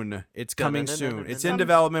soon. happen. It's coming soon. It's in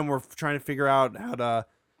development. We're trying to figure out how to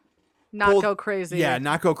Not go crazy. Yeah,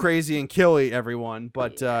 not go crazy and kill everyone.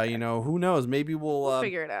 But you know, who knows? Maybe we'll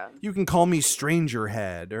figure it out. You can call me Stranger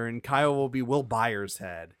Head, and Kyle will be Will Byers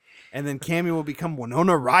Head, and then Cammy will become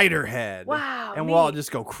Winona Ryder Head. Wow, and we'll all neat.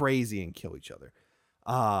 just go crazy and kill each other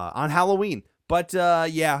on Halloween. But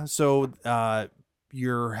yeah, so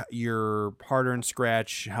your hard-earned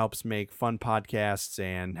scratch helps make fun podcasts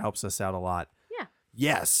and helps us out a lot. Yeah.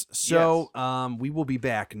 Yes. So we will be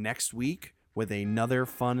back next week with another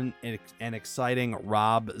fun and exciting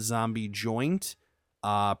Rob Zombie joint.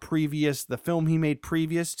 The film he made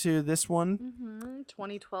previous to this one.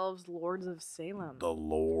 2012's Lords of Salem. The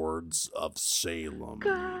Lords of Salem.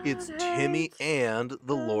 It's Timmy and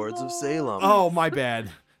the Lords of Salem. Oh, my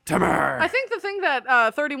bad. Timmer. I think the thing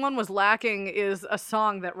that 31 was lacking is a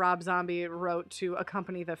song that Rob Zombie wrote to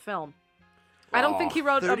accompany the film. I don't think he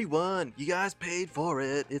wrote 31. You guys paid for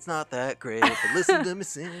it. It's not that great, but listen to me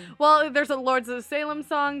sing. Well, there's a Lords of Salem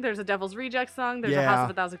song, there's a Devil's Reject song, there's a House Yeah. of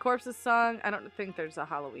a Thousand Corpses song. I don't think there's a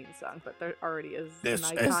Halloween song, but there already is This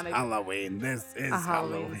an is iconic Halloween. This is a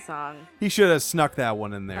Halloween Halloween. song. He should have snuck that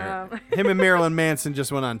one in there. Him and Marilyn Manson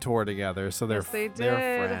just went on tour together, so they're Yes, they they're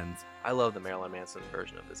did. friends. I love the Marilyn Manson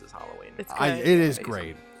version of This Is Halloween. It's It good. is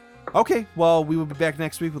great. Okay, well, we will be back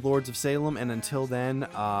next week with Lords of Salem, and until then,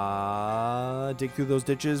 dig through those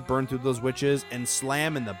ditches, burn through those witches, and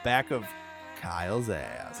slam in the back of Kyle's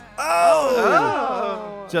ass.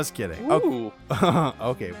 Oh! Just kidding. Ooh.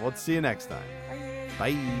 Okay, well, see you next time. Bye.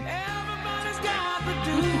 Everybody's got the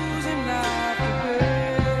do's and not the